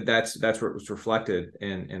 I think that's what was reflected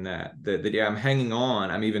in that yeah, I'm hanging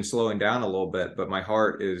on. I'm even slowing down a little bit, but my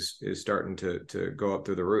heart is starting to go up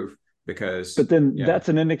through the roof But because then yeah. that's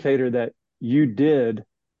an indicator that you did.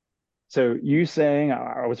 So you saying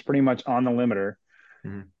I was pretty much on the limiter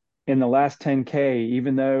Mhm. in the last 10K,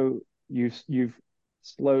 even though you've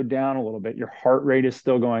slowed down a little bit, your heart rate is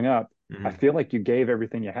still going up. I Mhm. feel like you gave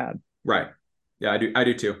everything you had. Right. Yeah, I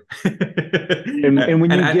do too. And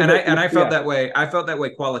when and you I give and I it, and I felt yeah, that way. I felt that way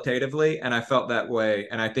qualitatively, and I felt that way,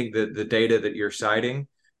 and I think that the data that you're citing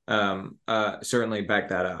certainly back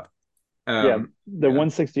that up. yeah, the Yeah.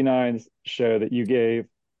 169s show that you gave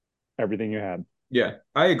everything you had. Yeah,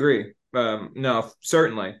 I agree. No,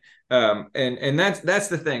 certainly. And that's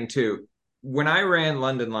the thing too. When I ran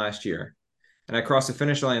London last year, and I crossed the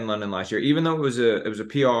finish line in London last year, even though it was a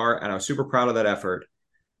PR, and I was super proud of that effort,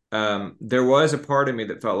 there was a part of me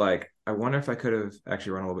that felt like I wonder if I could have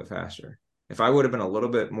actually run a little bit faster. If I would have been a little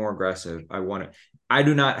bit more aggressive, I wanted. I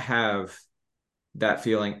do not have that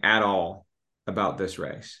feeling at all about this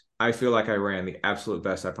race. I feel like I ran the absolute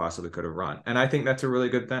best I possibly could have run, and I think that's a really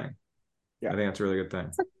good thing. I Yeah, think that's a really good thing.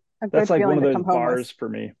 It's a that's good like one feeling of to those come home with. bars for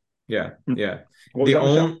me. Yeah, yeah. What was that,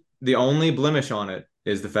 Michelle? The only blemish on it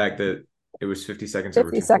is the fact that it was 50 seconds over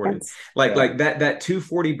 50 240. seconds. Yeah. Like that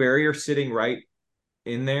 240 barrier sitting right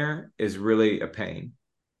in there is really a pain.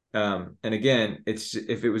 And again, it's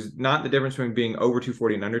if it was not the difference between being over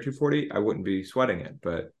 240 and under 240, I wouldn't be sweating it.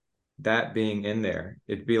 But that being in there,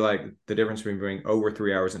 it'd be like the difference between being over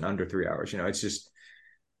 3 hours and under 3 hours. It's just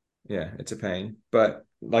yeah, it's a pain. But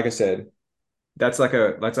like I said, that's like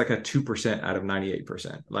a 2% out of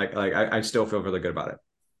 98%. Like I still feel really good about it.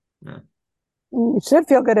 Yeah. You should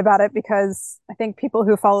feel good about it because I think people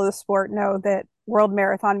who follow the sport know that World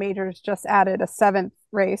Marathon Majors just added a seventh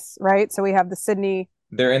race, right? So we have the Sydney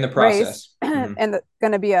They're in the race process. and Hmm.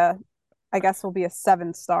 going to be I guess will be a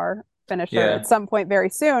 7-star finisher at Yeah, some point very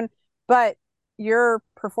soon. But your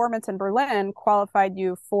performance in Berlin qualified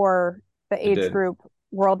you for the it age did. group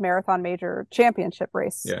World Marathon Major Championship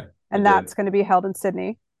race. Yeah, it And did. that's going to be held in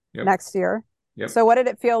Sydney Yep. next year. Yep. So what did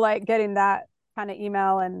it feel like getting that kind of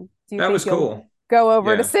email? And do you That think was you'll cool. go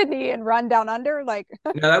over to Yeah. Sydney and run down under? Like,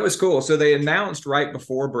 No, that was cool. So they announced right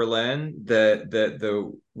before Berlin that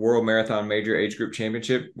the World Marathon Major Age Group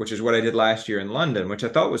Championship, which is what I did last year in London, which I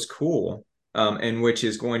thought was cool, and which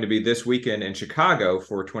is going to be this weekend in Chicago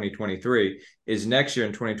for 2023, is next year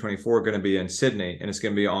in 2024 going to be in Sydney, and it's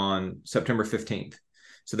going to be on September 15th.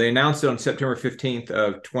 So they announced it on September 15th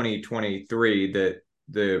of 2023 that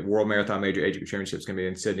the World Marathon Major Age Group Championship is going to be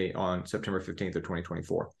in Sydney on September 15th of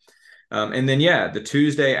 2024. And then, yeah, the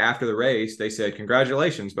Tuesday after the race, they said,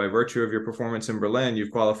 congratulations, by virtue of your performance in Berlin,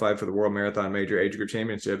 you've qualified for the World Marathon Major Age Group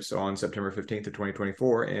Championships on September 15th of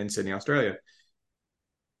 2024 in Sydney, Australia.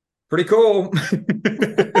 Pretty cool.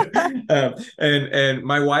 And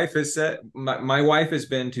my wife has said, my wife has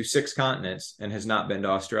been to 6 continents and has not been to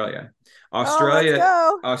Australia. oh, let's Australia,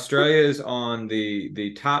 go. Australia is on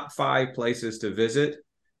the top 5 places to visit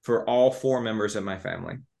for all 4 members of my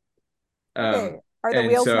family. Okay. Um, Are the and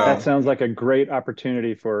wheels not? That so sounds like a great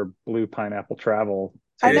opportunity for Blue Pineapple Travel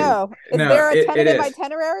I It to know. Is no, there a it tentative is.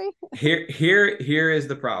 itinerary? Here is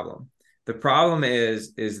the problem. The problem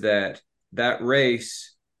is that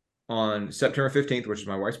race on September 15th, which is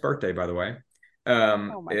my wife's birthday, by the way,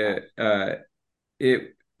 Oh my God.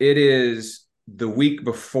 it is the week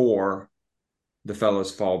before the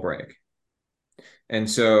fellows fall break. And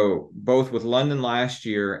so both with London last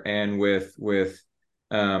year and with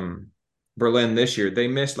Berlin this year, they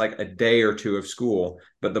missed like a day or two of school,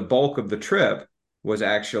 but the bulk of the trip was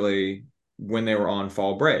actually when they were on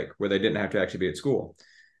fall break, where they didn't have to actually be at school.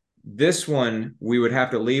 This one, we would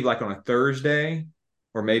have to leave like on a Thursday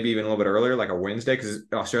or maybe even a little bit earlier, like a Wednesday, because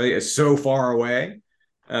Australia is so far away.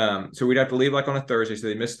 So we'd have to leave like on a Thursday. So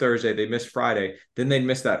they missed Thursday, they missed Friday, then they'd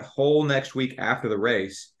miss that whole next week after the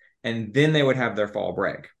race, and then they would have their fall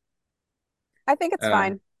break. I think it's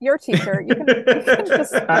fine. You're a teacher. You can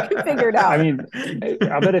figure it I out. mean,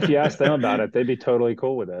 I bet if you asked them about it, they'd be totally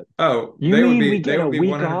cool with it. Oh, You mean we they get a would be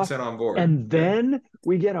week off 100% on board. and then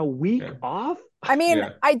we get a week Yeah. off? I mean, Yeah.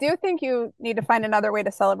 I do think you need to find another way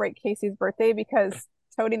to celebrate Casey's birthday, because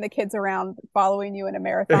toting the kids around following you in a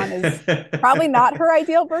marathon is probably not her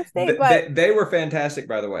ideal birthday, but They were fantastic,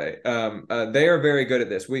 by the way. They are very good at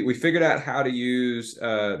this. We figured out how to use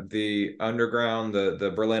the underground,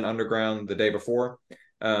 the Berlin Underground, the day before,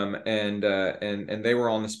 and they were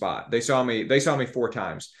on the spot. They saw me 4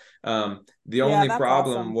 times. The yeah, only that's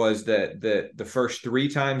problem awesome. was that the first 3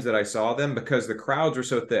 times that I saw them, because the crowds were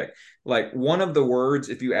so thick. Like, one of the words,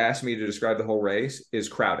 if you ask me to describe the whole race, is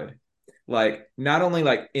crowded. Like, not only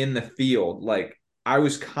like in the field, like I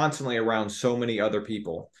was constantly around so many other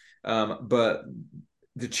people, but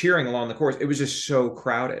the cheering along the course, it was just so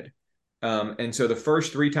crowded. And so the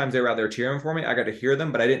first 3 times they were out there cheering for me, I got to hear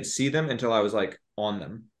them, but I didn't see them until I was like on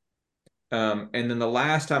them. And then the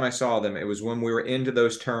last time I saw them, it was when we were into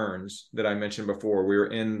those turns that I mentioned before. We were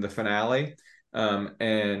in the finale,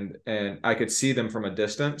 and I could see them from a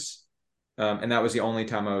distance. And that was the only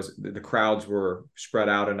time the crowds were spread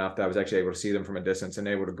out enough that I was actually able to see them from a distance and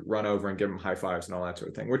able to run over and give them high fives and all that sort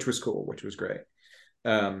of thing, which was cool, which was great.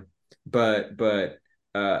 Um, but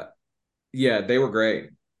yeah, they were great.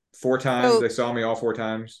 4 times So they saw me all 4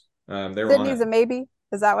 times. They were on it. Sydney's a maybe.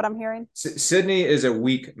 Is that what I'm hearing? Sydney is a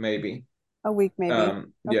week maybe. A week, maybe. Okay.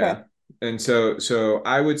 Yeah, and so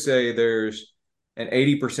I would say there's an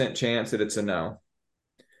 80% chance that it's a no,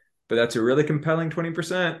 but that's a really compelling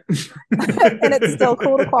 20%. And it's still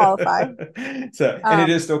cool to qualify. And it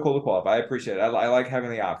is still cool to qualify. I appreciate it. I like having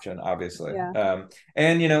the option, obviously. Yeah.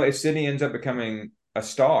 And if Sydney ends up becoming a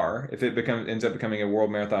star, if it ends up becoming a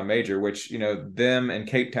world marathon major, which them and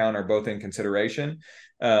Cape Town are both in consideration,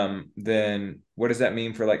 then what does that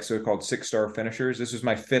mean for like so-called 6-star finishers? This is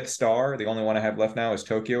my 5th star. The only one I have left now is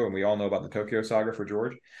Tokyo, and we all know about the Tokyo saga for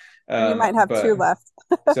George. And you might have 2 left.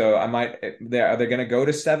 So I might. Are they going to go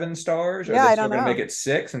to 7 stars? Or Yeah, are they I still don't going to know. make it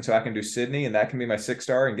 6, and so I can do Sydney, and that can be my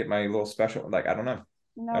 6-star and get my little special? Like, I don't know.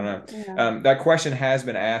 I don't No, know. yeah. That question has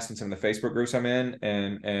been asked in some of the Facebook groups I'm in,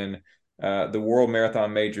 and the World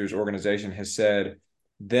Marathon Majors organization has said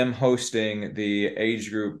them hosting the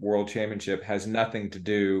age group world championship has nothing to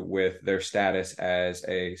do with their status as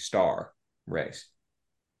a star race.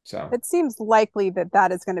 So It seems likely that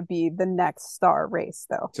that is going to be the next star race,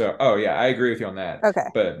 though. oh yeah, I agree with you on that. Okay.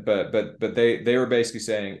 But they were basically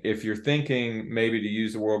saying, if you're thinking maybe to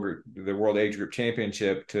use the world age group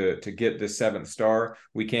championship to get this 7th star,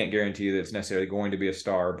 we can't guarantee that it's necessarily going to be a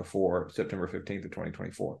star before September 15th of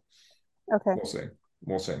 2024. Okay.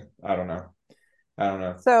 We'll see. I don't know.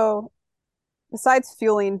 So besides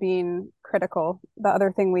fueling being critical, the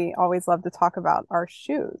other thing we always love to talk about are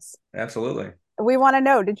shoes. Absolutely. We want to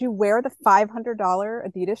know, did you wear the $500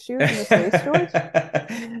 Adidas shoes in this race, George?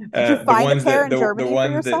 Did you find a pair in the Germany for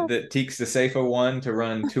one yourself? that Teeks the Safa one to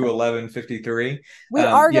run 2:11:53. We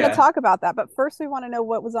are going to Yeah. talk about that, but first we want to know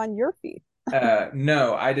what was on your feet.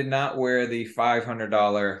 No, I did not wear the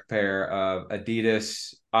 $500 pair of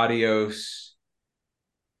Adidas Adios.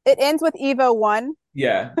 It ends with Evo 1.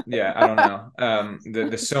 Yeah, I don't know.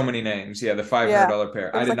 There's so many names. Yeah, the $500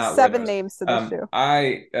 pair. I There's did like not wear 7 those. names to this shoe.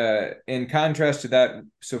 In contrast to that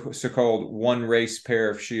so-called one race pair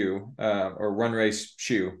of shoe, or one race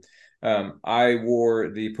shoe, I wore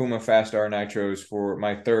the Puma Fast R Nitros for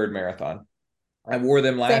my 3rd marathon. I wore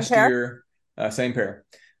them last year. Same pair.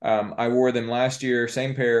 I wore them last year.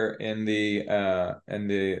 Same pair in the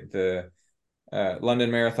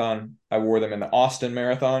London Marathon. I wore them in the Austin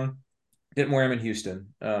Marathon. Didn't wear them in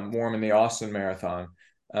Houston. Wore them in the Austin Marathon,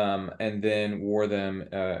 and then wore them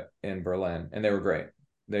in Berlin, and they were great.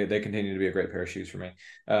 They continue to be a great pair of shoes for me.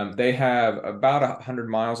 They have about 100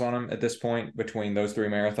 miles on them at this point between those 3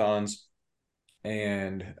 marathons,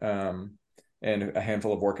 and a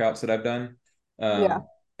handful of workouts that I've done. Yeah.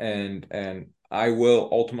 And I will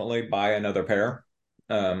ultimately buy another pair.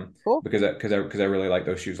 Cool. Because I really like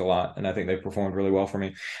those shoes a lot, and I think they performed really well for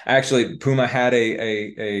me. Actually, Puma had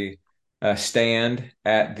a stand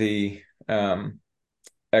at the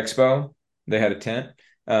expo. They had a tent,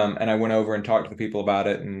 and I went over and talked to the people about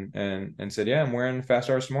it, and said, "Yeah, I'm wearing Fast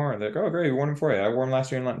R's tomorrow." They're like, "Oh, great, we wore them for you. I wore them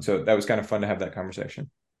last year in London." So that was kind of fun to have that conversation,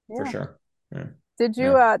 for Yeah. sure. Yeah, Did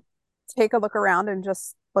you yeah. take a look around and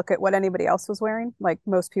just look at what anybody else was wearing? Like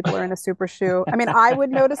most people are in a super shoe. I mean, I would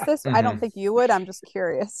notice this. I don't Mhm. think you would. I'm just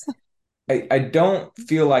curious. I don't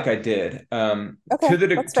feel like I did. Okay,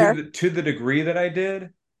 that's fair. To the degree that I did,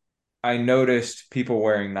 I noticed people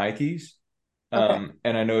wearing Nikes, Okay.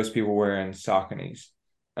 and I noticed people wearing Sauconys.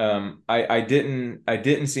 I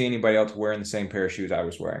didn't see anybody else wearing the same pair of shoes I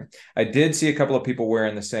was wearing. I did see a couple of people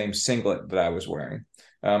wearing the same singlet that I was wearing.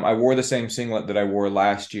 I wore the same singlet that I wore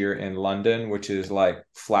last year in London, which is like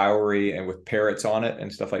flowery and with parrots on it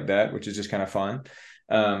and stuff like that, which is just kind of fun.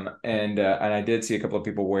 And I did see a couple of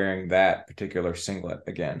people wearing that particular singlet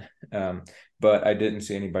again, but I didn't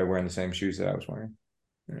see anybody wearing the same shoes that I was wearing.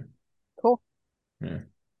 Yeah. Cool. Yeah.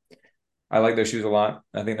 I like those shoes a lot.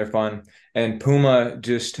 I think they're fun. And Puma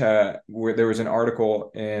just where there was an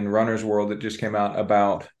article in Runner's World that just came out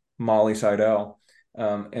about Molly Seidel,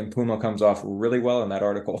 and Puma comes off really well in that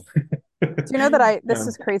article. Do you know that this Um,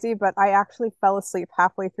 is crazy, but I actually fell asleep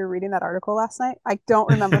halfway through reading that article last night. I don't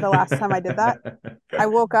remember the last time I did that. I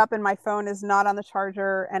woke up and my phone is not on the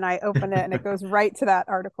charger and I open it and it goes right to that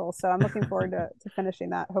article. So I'm looking forward to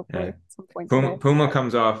finishing that hopefully yeah. at some point today. Puma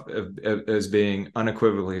comes off as being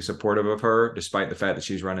unequivocally supportive of her, despite the fact that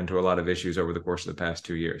she's run into a lot of issues over the course of the past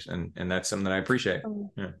 2 years, and that's something that I appreciate.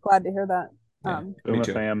 I'm Yeah, glad to hear that. yeah, me Uma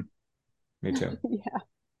too, fam. me too, Yeah.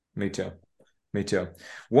 me too. Me too.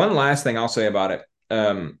 One last thing I'll say about it,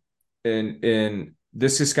 and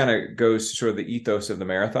this just kind of goes to sort of the ethos of the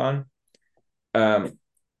marathon. Um,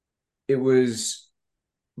 it was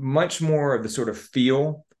much more of the sort of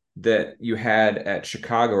feel that you had at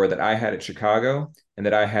Chicago, or that I had at Chicago, and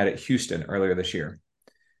that I had at Houston earlier this year.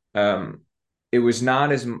 Um, it was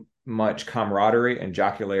not as much camaraderie and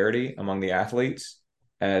jocularity among the athletes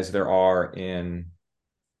as there are in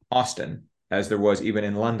Austin, as there was even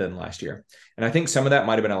in London last year. And I think some of that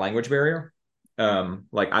might have been a language barrier.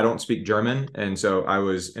 Like I don't speak German, and so I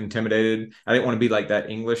was intimidated. I didn't want to be like that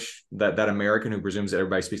English, that American who presumes that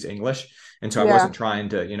everybody speaks English, and so I Yeah. wasn't trying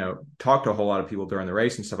to, talk to a whole lot of people during the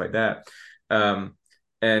race and stuff like that. Um,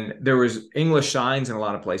 and there was English signs in a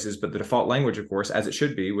lot of places, but the default language, of course, as it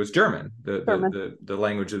should be, was German, German. the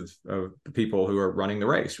language of the people who are running the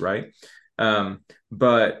race, right?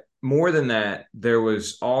 But more than that, there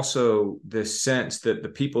was also this sense that the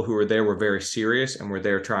people who were there were very serious and were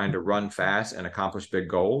there trying to run fast and accomplish big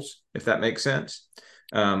goals, if that makes sense.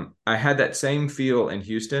 I had that same feel in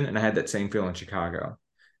Houston, and I had that same feel in Chicago.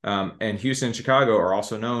 And Houston and Chicago are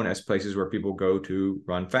also known as places where people go to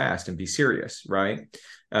run fast and be serious, right?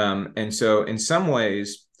 And so, in some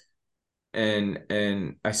ways,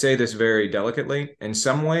 and I say this very delicately, in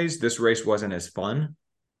some ways, this race wasn't as fun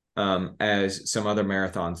as some other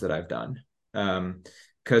marathons that I've done,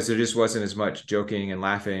 because there just wasn't as much joking and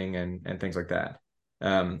laughing and things like that.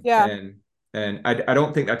 Um, Yeah. and and I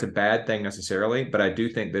don't think that's a bad thing necessarily, but I do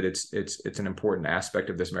think that it's an important aspect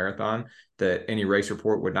of this marathon that any race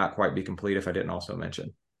report would not quite be complete if I didn't also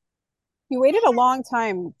mention. You waited a long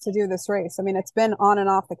time to do this race. I mean, it's been on and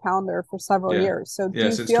off the calendar for several Yeah, years. So do yeah,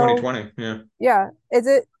 you since feel, 2020. Yeah. yeah,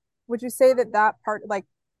 would you say that that part, like,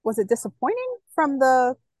 was it disappointing from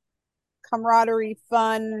the camaraderie,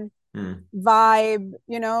 fun, Hmm. vibe,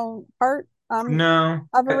 part No,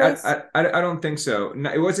 of a race? I don't think so.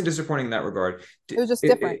 No, it wasn't disappointing in that regard. It was just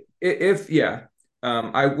different. If yeah,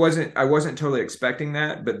 I wasn't totally expecting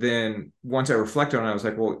that, but then once I reflected on it, I was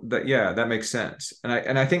like, well, that makes sense, and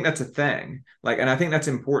I think that's a thing. Like, and I think that's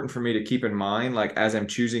important for me to keep in mind, like as I'm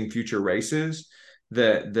choosing future races,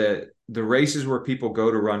 that the races where people go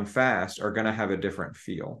to run fast are going to have a different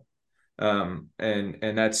feel. And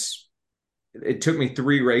that's it took me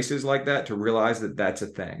 3 races like that to realize that that's a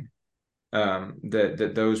thing,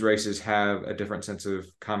 that those races have a different sense of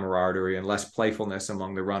camaraderie and less playfulness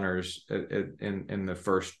among the runners in the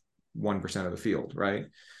first 1% of the field, right?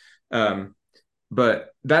 Um, but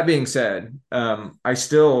that being said, I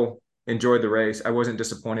still enjoyed the race. I wasn't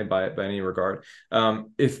disappointed by it by any regard.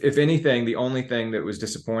 If anything, the only thing that was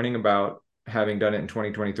disappointing about having done it in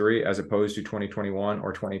 2023 as opposed to 2021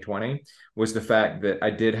 or 2020 was the fact that I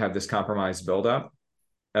did have this compromised buildup,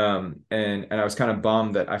 and I was kind of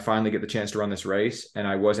bummed that I finally get the chance to run this race and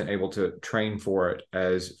I wasn't able to train for it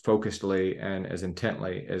as focusedly and as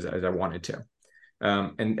intently as I wanted to.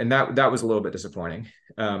 And that was a little bit disappointing.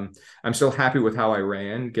 I'm still happy with how I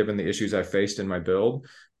ran, given the issues I faced in my build,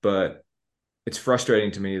 but it's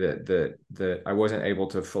frustrating to me that I wasn't able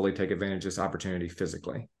to fully take advantage of this opportunity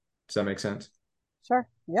physically. Does that make sense? Sure.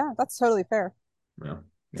 Yeah, that's totally fair. Yeah.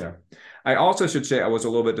 Yeah. I also should say I was a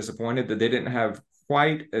little bit disappointed that they didn't have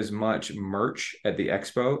quite as much merch at the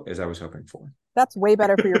expo as I was hoping for. That's way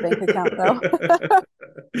better for your bank account, though.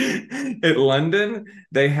 At London,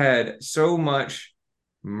 they had so much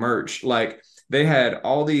merch. Like they had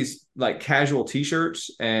all these like casual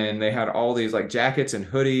t-shirts, and they had all these like jackets and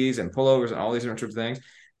hoodies and pullovers and all these different sorts of things.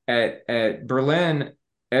 At Berlin,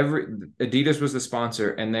 every Adidas was the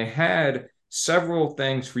sponsor, and they had several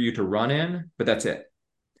things for you to run in, but that's it.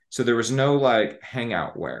 So there was no like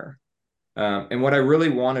hangout wear. And what I really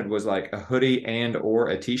wanted was like a hoodie and or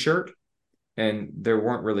a t-shirt, and there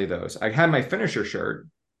weren't really those. I had my finisher shirt,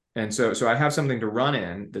 and so I have something to run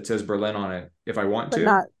in that says Berlin on it if I want But to,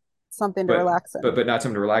 not something to but relax in. but not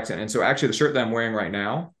something to relax in. And so actually the shirt that I'm wearing right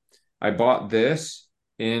now, I bought this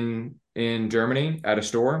in Germany at a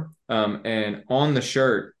store. And on the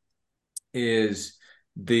shirt is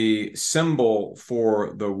the symbol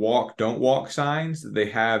for the walk don't walk signs that they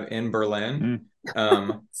have in Berlin.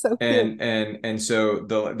 So cute. And so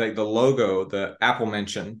the logo, the Apple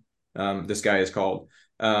mention, this guy is called.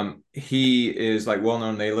 He is like well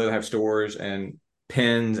known. They literally have stores and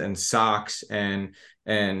pins and socks and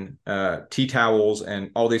tea towels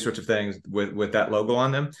and all these sorts of things with that logo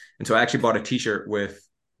on them. And so I actually bought a T-shirt with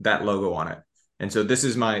that logo on it. And so this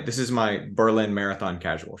is my Berlin Marathon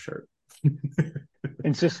casual shirt.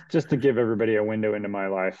 It's just to give everybody a window into my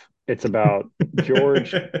life. It's about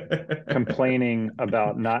George complaining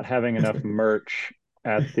about not having enough merch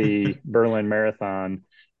at the Berlin Marathon,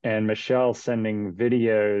 and Michelle sending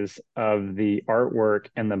videos of the artwork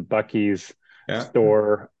in the Buc-ee's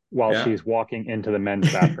store while she's walking into the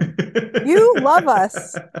men's bathroom. You love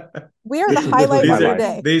us. We are the highlight of your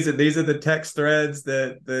day. These are the text threads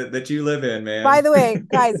that you live in, man. By the way,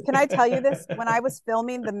 guys, can I tell you this? When I was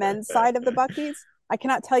filming the men's side of the Buc-ee's, I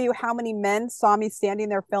cannot tell you how many men saw me standing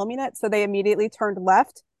there filming it. So they immediately turned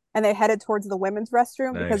left and they headed towards the women's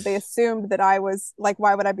restroom because they assumed that I was like,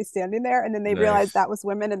 why would I be standing there? And then they realized that was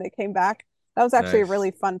women and they came back. That was actually a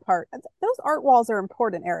really fun part. Those art walls are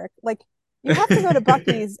important, Eric. Like you have to go to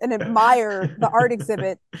Buc-ee's and admire the art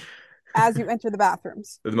exhibit as you enter the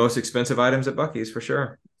bathrooms. The most expensive items at Buc-ee's for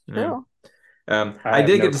sure. True. I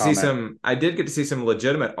did get to see some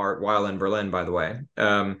legitimate art while in Berlin, by the way.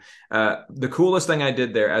 The coolest thing I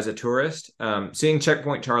did there as a tourist, seeing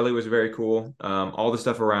Checkpoint Charlie was very cool. All the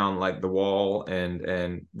stuff around like the wall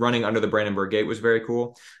and running under the Brandenburg Gate was very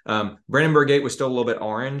cool. Brandenburg Gate was still a little bit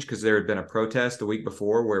orange because there had been a protest the week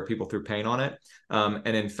before where people threw paint on it.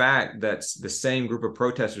 And in fact, that's the same group of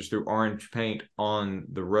protesters threw orange paint on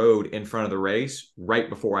the road in front of the race right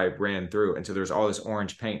before I ran through. And so there's all this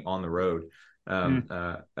orange paint on the road.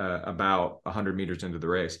 About 100 meters into the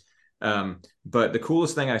race. But the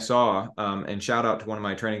coolest thing I saw, and shout out to one of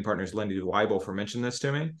my training partners, Lindy Weibel, for mentioning this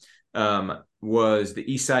to me, was the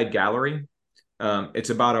East Side Gallery.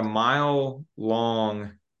 It's about a mile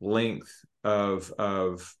long length of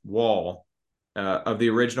wall of the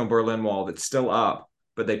original Berlin Wall that's still up,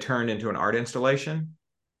 but they turned into an art installation.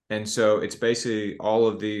 And so it's basically all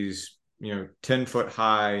of these, 10-foot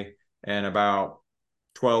high and about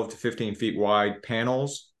 12 to 15 feet wide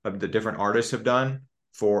panels of the different artists have done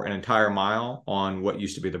for an entire mile on what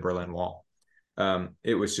used to be the Berlin Wall.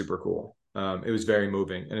 It was super cool. It was very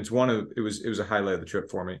moving, and it was a highlight of the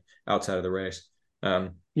trip for me outside of the race.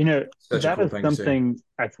 That cool is something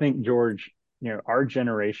I think, George, our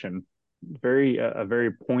generation, a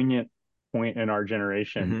very poignant point in our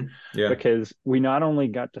generation, because we not only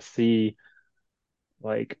got to see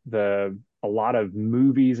like a lot of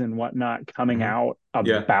movies and whatnot coming out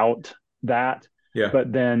about that.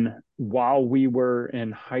 But then while we were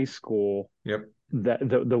in high school,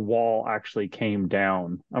 the wall actually came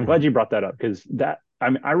down. I'm glad you brought that up because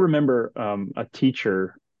I remember a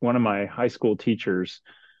teacher, one of my high school teachers,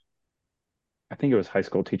 I think it was high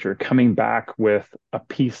school teacher, coming back with a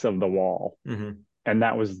piece of the wall. And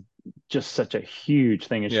that was just such a huge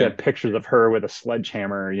thing. And she had pictures of her with a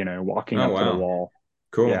sledgehammer, walking up to the wall.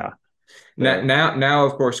 Cool. Yeah. Now,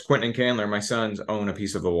 of course, Quentin and Candler, my sons, own a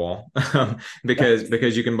piece of the wall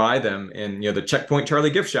because you can buy them in the Checkpoint Charlie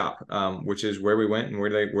gift shop, which is where we went and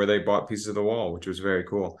where they bought pieces of the wall, which was very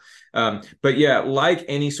cool. But yeah, like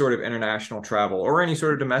any sort of international travel or any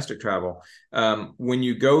sort of domestic travel, when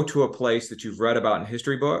you go to a place that you've read about in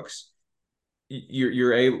history books,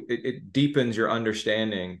 it deepens your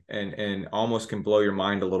understanding and almost can blow your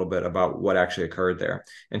mind a little bit about what actually occurred there.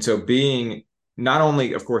 And so being not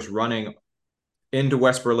only, of course, running into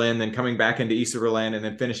West Berlin, then coming back into East Berlin, and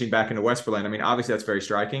then finishing back into West Berlin. I mean, obviously that's very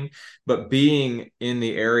striking, but being in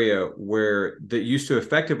the area where that used to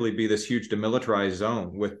effectively be this huge demilitarized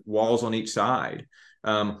zone with walls on each side,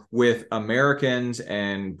 with Americans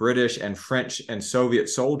and British and French and Soviet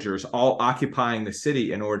soldiers all occupying the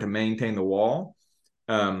city in order to maintain the wall.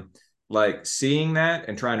 Like seeing that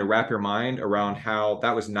and trying to wrap your mind around how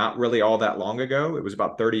that was not really all that long ago. It was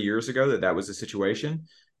about 30 years ago that was the situation.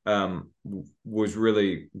 Was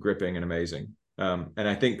really gripping and amazing. And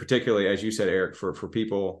I think particularly, as you said, Eric, for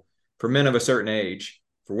people, for men of a certain age,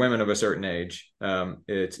 for women of a certain age,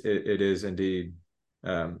 it is indeed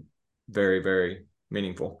very, very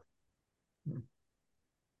meaningful.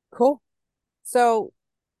 Cool. So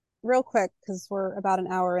real quick, because we're about an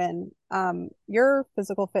hour in, your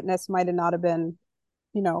physical fitness might have not have been,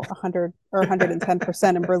 100 or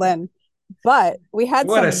 110% in Berlin, but we had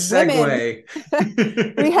what some a segue.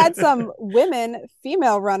 women. We had some women,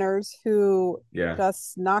 female runners who yeah,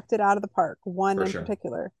 just knocked it out of the park. One for in sure.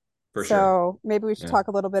 particular. For so sure. Maybe we should talk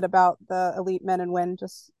a little bit about the elite men and women,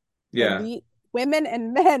 just elite women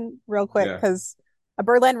and men, real quick, because a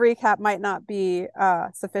Berlin recap might not be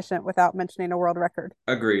sufficient without mentioning a world record.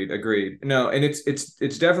 Agreed. No, and it's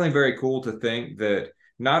definitely very cool to think that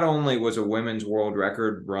not only was a women's world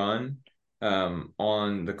record run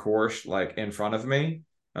on the course like in front of me,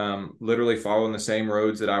 literally following the same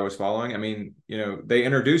roads that I was following. I mean, they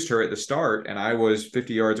introduced her at the start and I was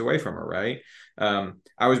 50 yards away from her, right?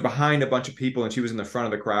 I was behind a bunch of people and she was in the front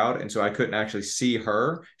of the crowd. And so I couldn't actually see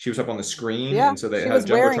her. She was up on the screen. Yeah, and so they she had was a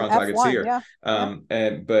Jumbotron so I could see her.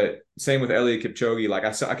 Yeah. But same with Eliud Kipchoge. Like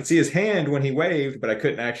I could see his hand when he waved, but I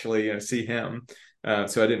couldn't actually see him.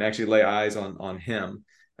 So I didn't actually lay eyes on him.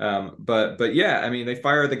 But yeah, I mean, they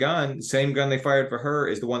fired the gun. Same gun they fired for her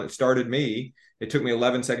is the one that started me. It took me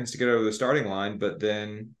 11 seconds to get over the starting line, but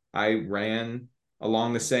then I ran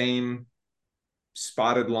along the same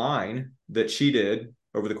spotted line that she did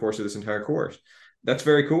over the course of this entire course. That's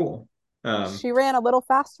very cool. She ran a little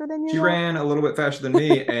faster than you. She ran a little bit faster than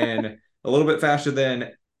me and a little bit faster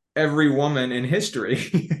than every woman in history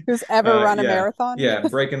who's ever run a marathon. Yeah,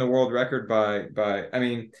 breaking the world record by I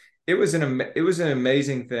mean, it was an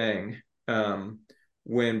amazing thing.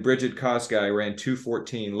 When Bridget Kosgei ran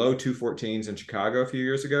 2:14, low 2:14s in Chicago a few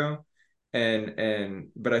years ago.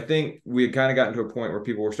 But I think we had kind of gotten to a point where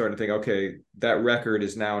people were starting to think, okay, that record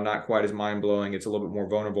is now not quite as mind-blowing. It's a little bit more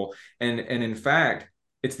vulnerable. And in fact,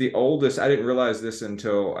 it's the oldest. I didn't realize this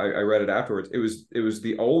until I read it afterwards. It was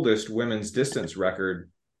the oldest women's distance record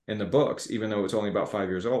in the books, even though it's only about 5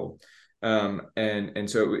 years old. And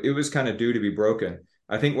so it was kind of due to be broken.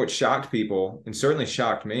 I think what shocked people, and certainly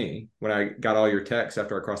shocked me when I got all your texts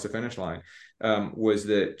after I crossed the finish line, was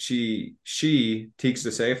that she Teeks de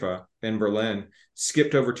Seifa in Berlin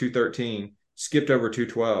skipped over 2:13, skipped over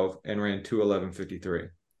 2:12, and ran 2:11:53.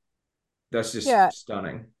 That's just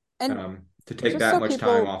stunning. And to take that much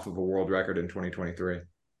time off of a world record in 2023.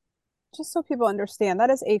 Just so people understand, that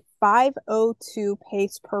is a 5:02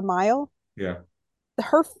 pace per mile. Yeah.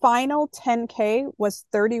 Her final 10K was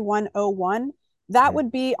 31:01. That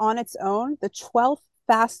would be on its own the 12th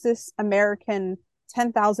fastest American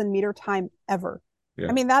 10,000 meter time ever. Yeah.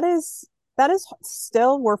 I mean, that is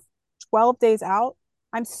still, we're 12 days out.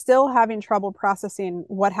 I'm still having trouble processing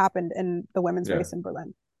what happened in the women's race in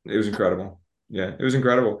Berlin. It was incredible. Yeah, it was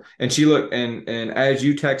incredible. And she looked, and as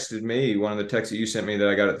you texted me, one of the texts that you sent me that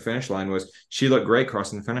I got at the finish line was she looked great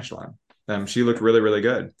crossing the finish line. She looked really, really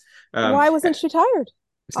good. Why wasn't she tired?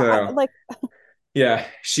 So yeah,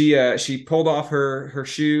 she pulled off her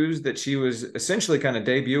shoes that she was essentially kind of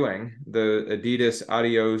debuting, the Adidas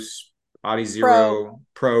Adios Adizero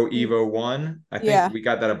Pro Evo 1. I think we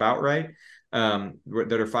got that about right.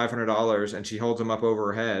 That are $500, and she holds them up over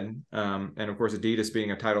her head. And of course, Adidas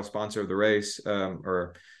being a title sponsor of the race,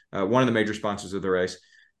 or one of the major sponsors of the race,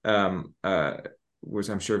 was,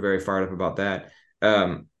 I'm sure, very fired up about that.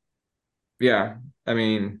 Yeah, I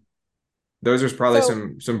mean, those are probably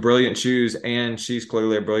some brilliant shoes, and she's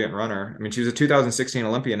clearly a brilliant runner. I mean, she was a 2016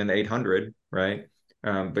 Olympian in the 800, right?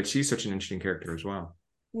 But she's such an interesting character as well.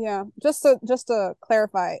 Yeah, just to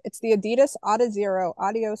clarify, it's the Adidas Adizero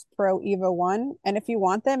Adios Pro Evo 1, and if you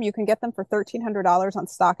want them, you can get them for $1,300 on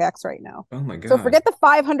StockX right now. Oh my god! So forget the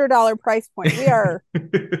 $500 price point.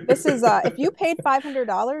 This is if you paid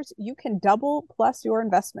 $500, you can double plus your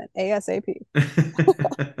investment ASAP.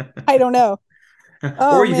 I don't know.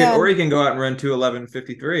 Or you can go out and run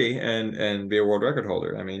 2:11:53 and be a world record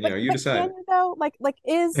holder. I mean, you decide. Can you though? Like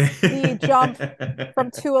is the jump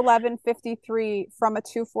from 2:11:53 from a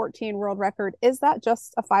 2:14 world record, is that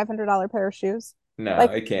just a $500 pair of shoes? No,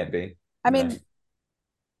 it can't be. I mean,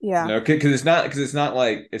 Yeah. Because it's not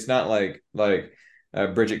like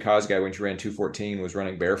Bridget Kosgei when she ran 2:14 was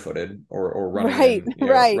running barefooted or running Right. in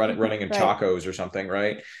Right. running in Right. Chacos or something,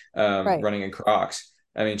 right? Right. Running in Crocs.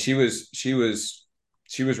 I mean, she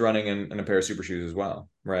was running in a pair of super shoes as well,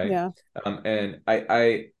 right? Yeah. And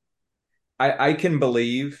I can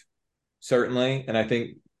believe certainly, and I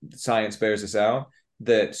think science bears this out,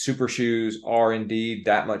 that super shoes are indeed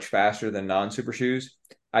that much faster than non-super shoes.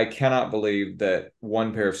 I cannot believe that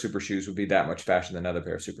one pair of super shoes would be that much faster than another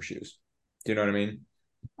pair of super shoes. Do you know what I mean?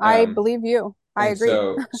 I Um, believe you. I and agree.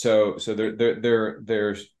 so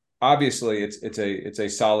there's obviously it's a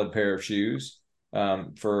solid pair of shoes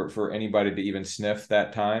for anybody to even sniff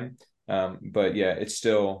that time. But yeah, it's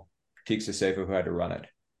still Teeksa Seifo who had to run it.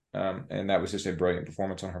 And that was just a brilliant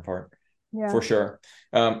performance on her part Yeah. for sure.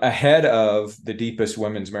 Ahead of the deepest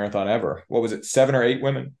women's marathon ever. What was it? 7 or 8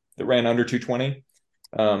 women that ran under 220.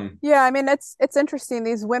 Yeah, I mean it's interesting.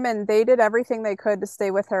 These women, they did everything they could to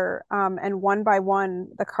stay with her. And one by one,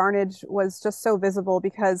 the carnage was just so visible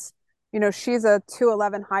because, she's a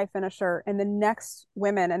 2:11 high finisher, and the next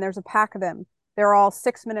women, and there's a pack of them, they're all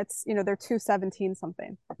 6 minutes, they're 2:17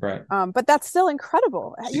 something. right. But that's still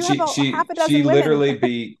incredible. She You have she a half she a she dozen women, literally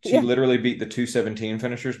beat she yeah, literally beat the 2:17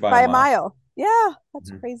 finishers by a by a mile. mile. Yeah,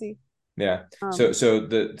 that's Mhm. crazy. Yeah. So Um, so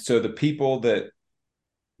the people that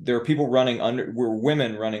there are people running under were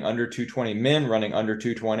women running under 220, men running under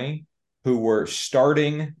 220 who were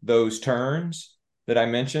starting those turns that I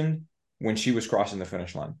mentioned when she was crossing the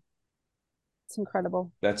finish line. it's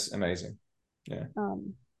incredible. That's amazing. Yeah.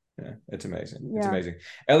 Um, Yeah. It's amazing. It's yeah, amazing.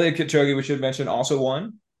 Elliot Kipchoge, we should mention, also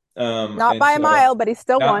won. not And by a so mile, but he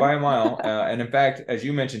still not won. by a mile. And in fact, as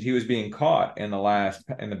you mentioned, he was being caught in the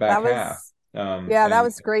back That half. was, yeah, that And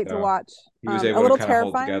was great to so watch. he was A able to little kind of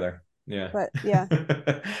hold terrifying, together. Yeah. but yeah.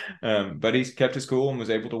 But he's kept his cool and was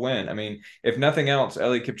able to win. I mean, if nothing else,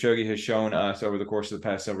 Elliot Kipchoge has shown us over the course of the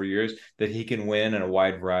past several years that he can win in a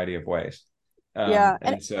wide variety of ways. Yeah,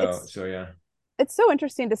 and And so yeah, it's so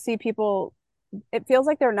interesting to see people. It feels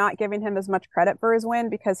like they're not giving him as much credit for his win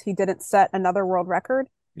because he didn't set another world record,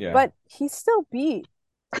 yeah. but he still beat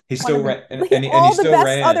He one still of the ran, and all the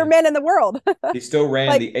best other men in the world. he still ran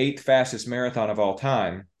Like, the eighth fastest marathon of all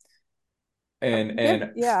time.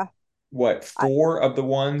 And yeah, what, I, four of the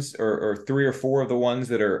ones or 3 or 4 of the ones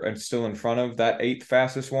that are still in front of that eighth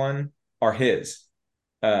fastest one are his.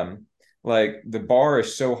 Um, like the bar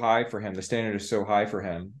is so high for him, the standard is so high for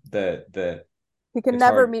him that he can it's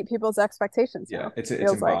never hard. meet people's expectations Yeah, now. it's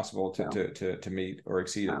Feels like impossible to so. meet or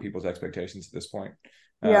exceed Um, people's expectations at this point.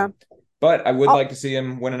 yeah, Um, but I would I'll, like to see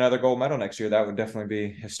him win another gold medal next year. That would definitely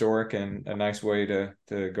be historic and a nice way to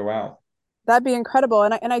go out that'd be incredible.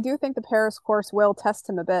 And I do think the Paris course will test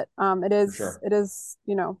him a bit. for sure. It is,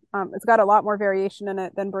 it's got a lot more variation in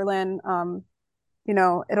it than Berlin.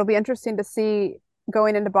 It'll be interesting to see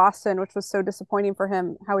going into Boston, which was so disappointing for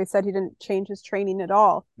him, how he said he didn't change his training at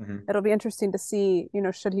all. Hmm. It'll be interesting to see,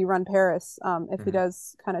 should he run Paris, if he Hmm.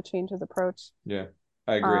 does kind of change his approach. Yeah,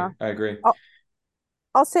 I agree. Uh, I agree. I'll,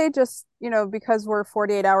 I'll say just, because we're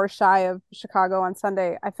 48 hours shy of Chicago on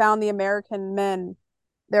Sunday, I found the American men,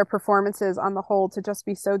 their performances on the whole to just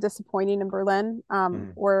be so disappointing in Berlin.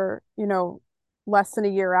 Hmm. We're, less than a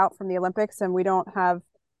year out from the Olympics and we don't have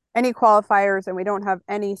any qualifiers and we don't have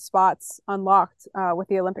any spots unlocked with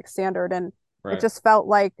the Olympic standard. And it Right. just felt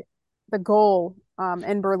like the goal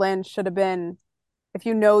in Berlin should have been if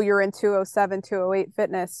you're in 207, 208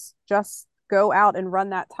 fitness, just go out and run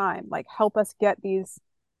that time. Like help us get these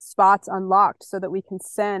spots unlocked so that we can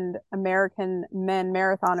send American men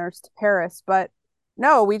marathoners to Paris. But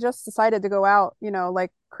no, we just decided to go out,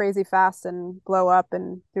 like crazy fast and blow up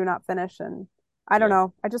and do not finish. And I don't Yeah.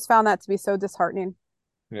 know. I just found that to be so disheartening.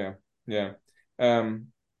 Yeah. Yeah. Um,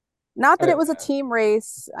 Not that I, it was a team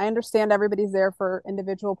race. I understand everybody's there for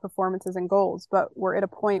individual performances and goals, but we're at a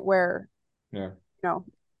point where, yeah. you know,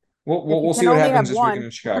 if you We'll see can what only happens have this weekend one,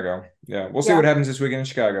 in Chicago. Yeah, we'll see yeah. what happens this weekend in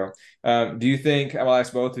Chicago. Do you think? I will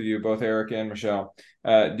ask both of you, both Eric and Michelle.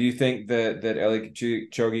 Do you think that Ellie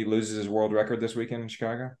Kipchoge loses his world record this weekend in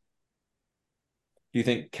Chicago? Do you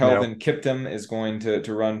think No, Kelvin Kiptum is going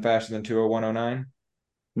to run faster than 2:01:09?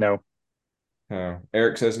 no.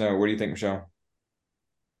 Eric says no. What do you think, Michelle?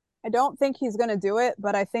 I don't think he's going to do it,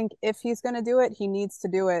 but I think if he's going to do it, he needs to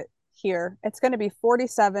do it here. It's going to be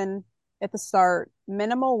 47 at the start,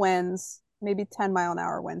 minimal winds, maybe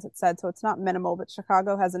 10-mile-an-hour winds, it said. So it's not minimal, but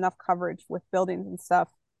Chicago has enough coverage with buildings and stuff.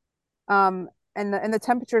 And the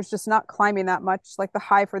temperature is just not climbing that much. Like the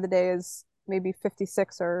high for the day is maybe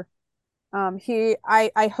 56 or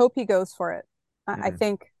I hope he goes for it. I Mhm.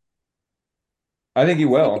 think I think he I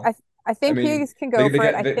think will. I think he can go for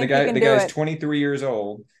it. I think he can do it. The guy's 23 years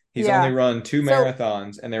old. He's only run 2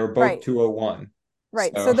 marathons, and they were both 2:01.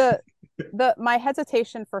 Right. So my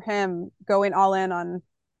hesitation for him going all in on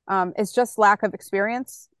is just lack of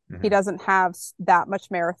experience. He doesn't have that much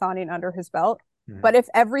marathoning under his belt. But if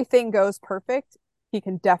everything goes perfect, he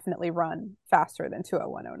can definitely run faster than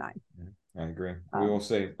 2:01:09. I agree. We will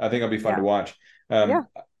see. I think it'll be fun to watch. I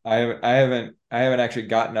haven't actually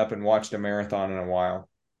gotten up and watched a marathon in a while.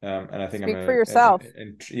 And I think Speak for yourself.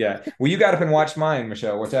 Well, you got up and watched mine,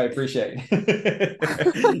 Michelle, which I appreciate.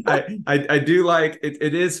 I do like it.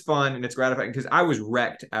 It is fun and it's gratifying because I was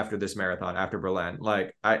wrecked after this marathon, after Berlin.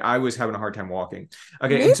 Like I was having a hard time walking.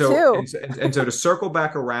 Okay, Me too. And so to circle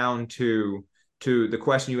back around to the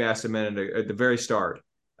question you asked a minute at the very start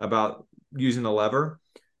about using the lever,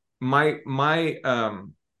 my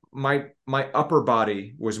upper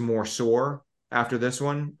body was more sore after this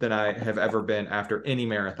one than I have ever been after any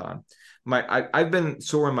marathon. I've been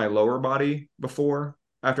sore in my lower body before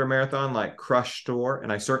after a marathon, like crushed sore,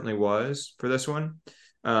 and I certainly was for this one.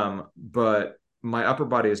 But my upper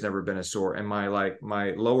body has never been as sore, and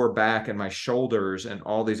my lower back and my shoulders and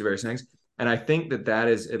all these various things. And I think that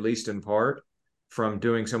is at least in part from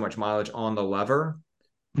doing so much mileage on the lever,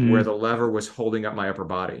 where the lever was holding up my upper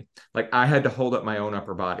body. Like I had to hold up my own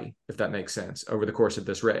upper body, if that makes sense, over the course of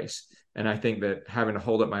this race. And I think that having to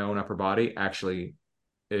hold up my own upper body actually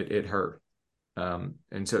it hurt.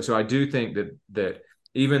 And so I do think that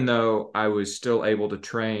even though I was still able to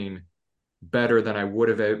train better than I would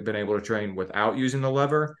have been able to train without using the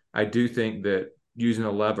lever, I do think that using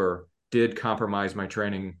the lever did compromise my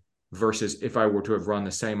training versus if I were to have run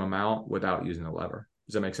the same amount without using the lever.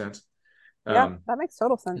 Does that make sense? Yeah, that makes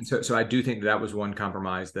total sense. So I do think that was one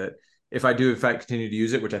compromise that if I do, in fact, continue to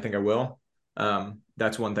use it, which I think I will,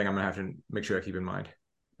 that's one thing I'm going to have to make sure I keep in mind.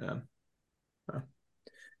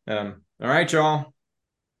 All right, y'all.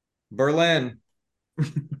 Berlin.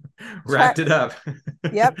 Wrapped it up.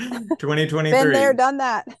 Yep. 2023. Been there, done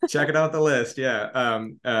that. Check it out the list. Yeah.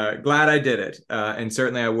 Glad I did it. And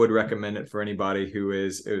certainly I would recommend it for anybody who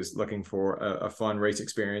is looking for a fun race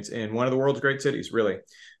experience in one of the world's great cities, really.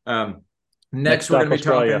 Next we're going to be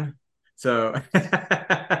talking. So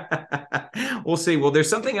we'll see. Well, there's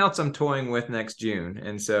something else I'm toying with next June.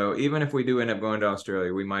 And so even if we do end up going to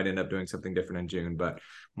Australia, we might end up doing something different in June, but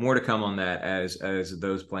more to come on that as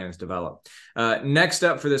those plans develop. Next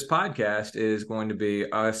up for this podcast is going to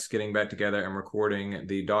be us getting back together and recording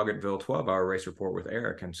the Doggettville 12-hour race report with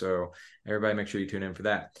Eric. And so everybody make sure you tune in for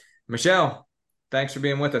that. Michelle, thanks for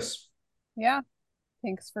being with us. Yeah.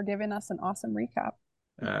 Thanks for giving us an awesome recap.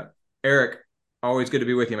 Eric, always good to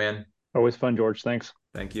be with you, man. Always fun, George. Thanks.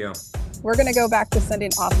 Thank you. We're going to go back to sending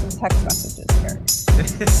awesome text messages, Eric.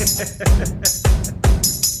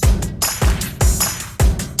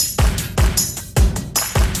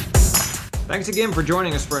 Thanks again for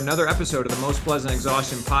joining us for another episode of the Most Pleasant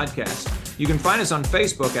Exhaustion podcast. You can find us on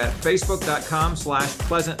Facebook at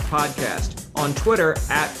facebook.com/pleasantpodcast, on Twitter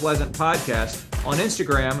 @pleasantpodcast, on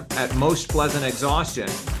Instagram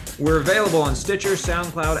 @mostpleasantexhaustion. We're available on Stitcher,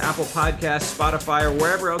 SoundCloud, Apple Podcasts, Spotify, or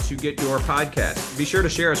wherever else you get your podcasts. Be sure to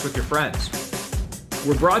share us with your friends.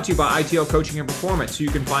 We're brought to you by ITL Coaching and Performance, who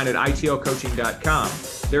you can find at itlcoaching.com.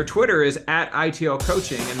 Their Twitter is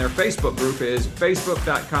 @ITLCoaching, and their Facebook group is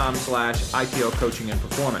facebook.com/ITL Coaching and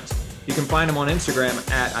Performance. You can find them on Instagram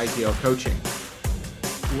 @ITL Coaching.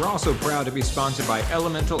 We're also proud to be sponsored by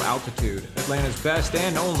Elemental Altitude, Atlanta's best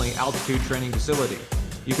and only altitude training facility.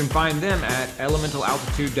 You can find them at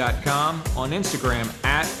elementalaltitude.com, on Instagram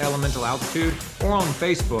 @elementalaltitude, or on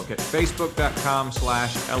Facebook at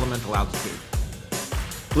facebook.com/elementalaltitude.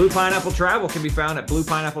 Blue Pineapple Travel can be found at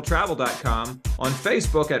bluepineappletravel.com, on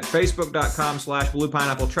Facebook at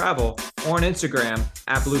facebook.com/bluepineappletravel, or on Instagram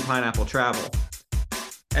 @bluepineappletravel.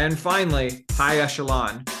 And finally, High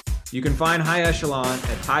Echelon. You can find High Echelon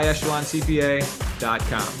at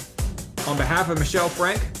highecheloncpa.com. On behalf of Michelle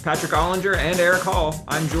Frank, Patrick Ollinger, and Eric Hall,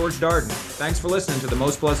 I'm George Darden. Thanks for listening to the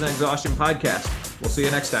Most Pleasant Exhaustion podcast. We'll see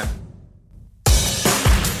you next time.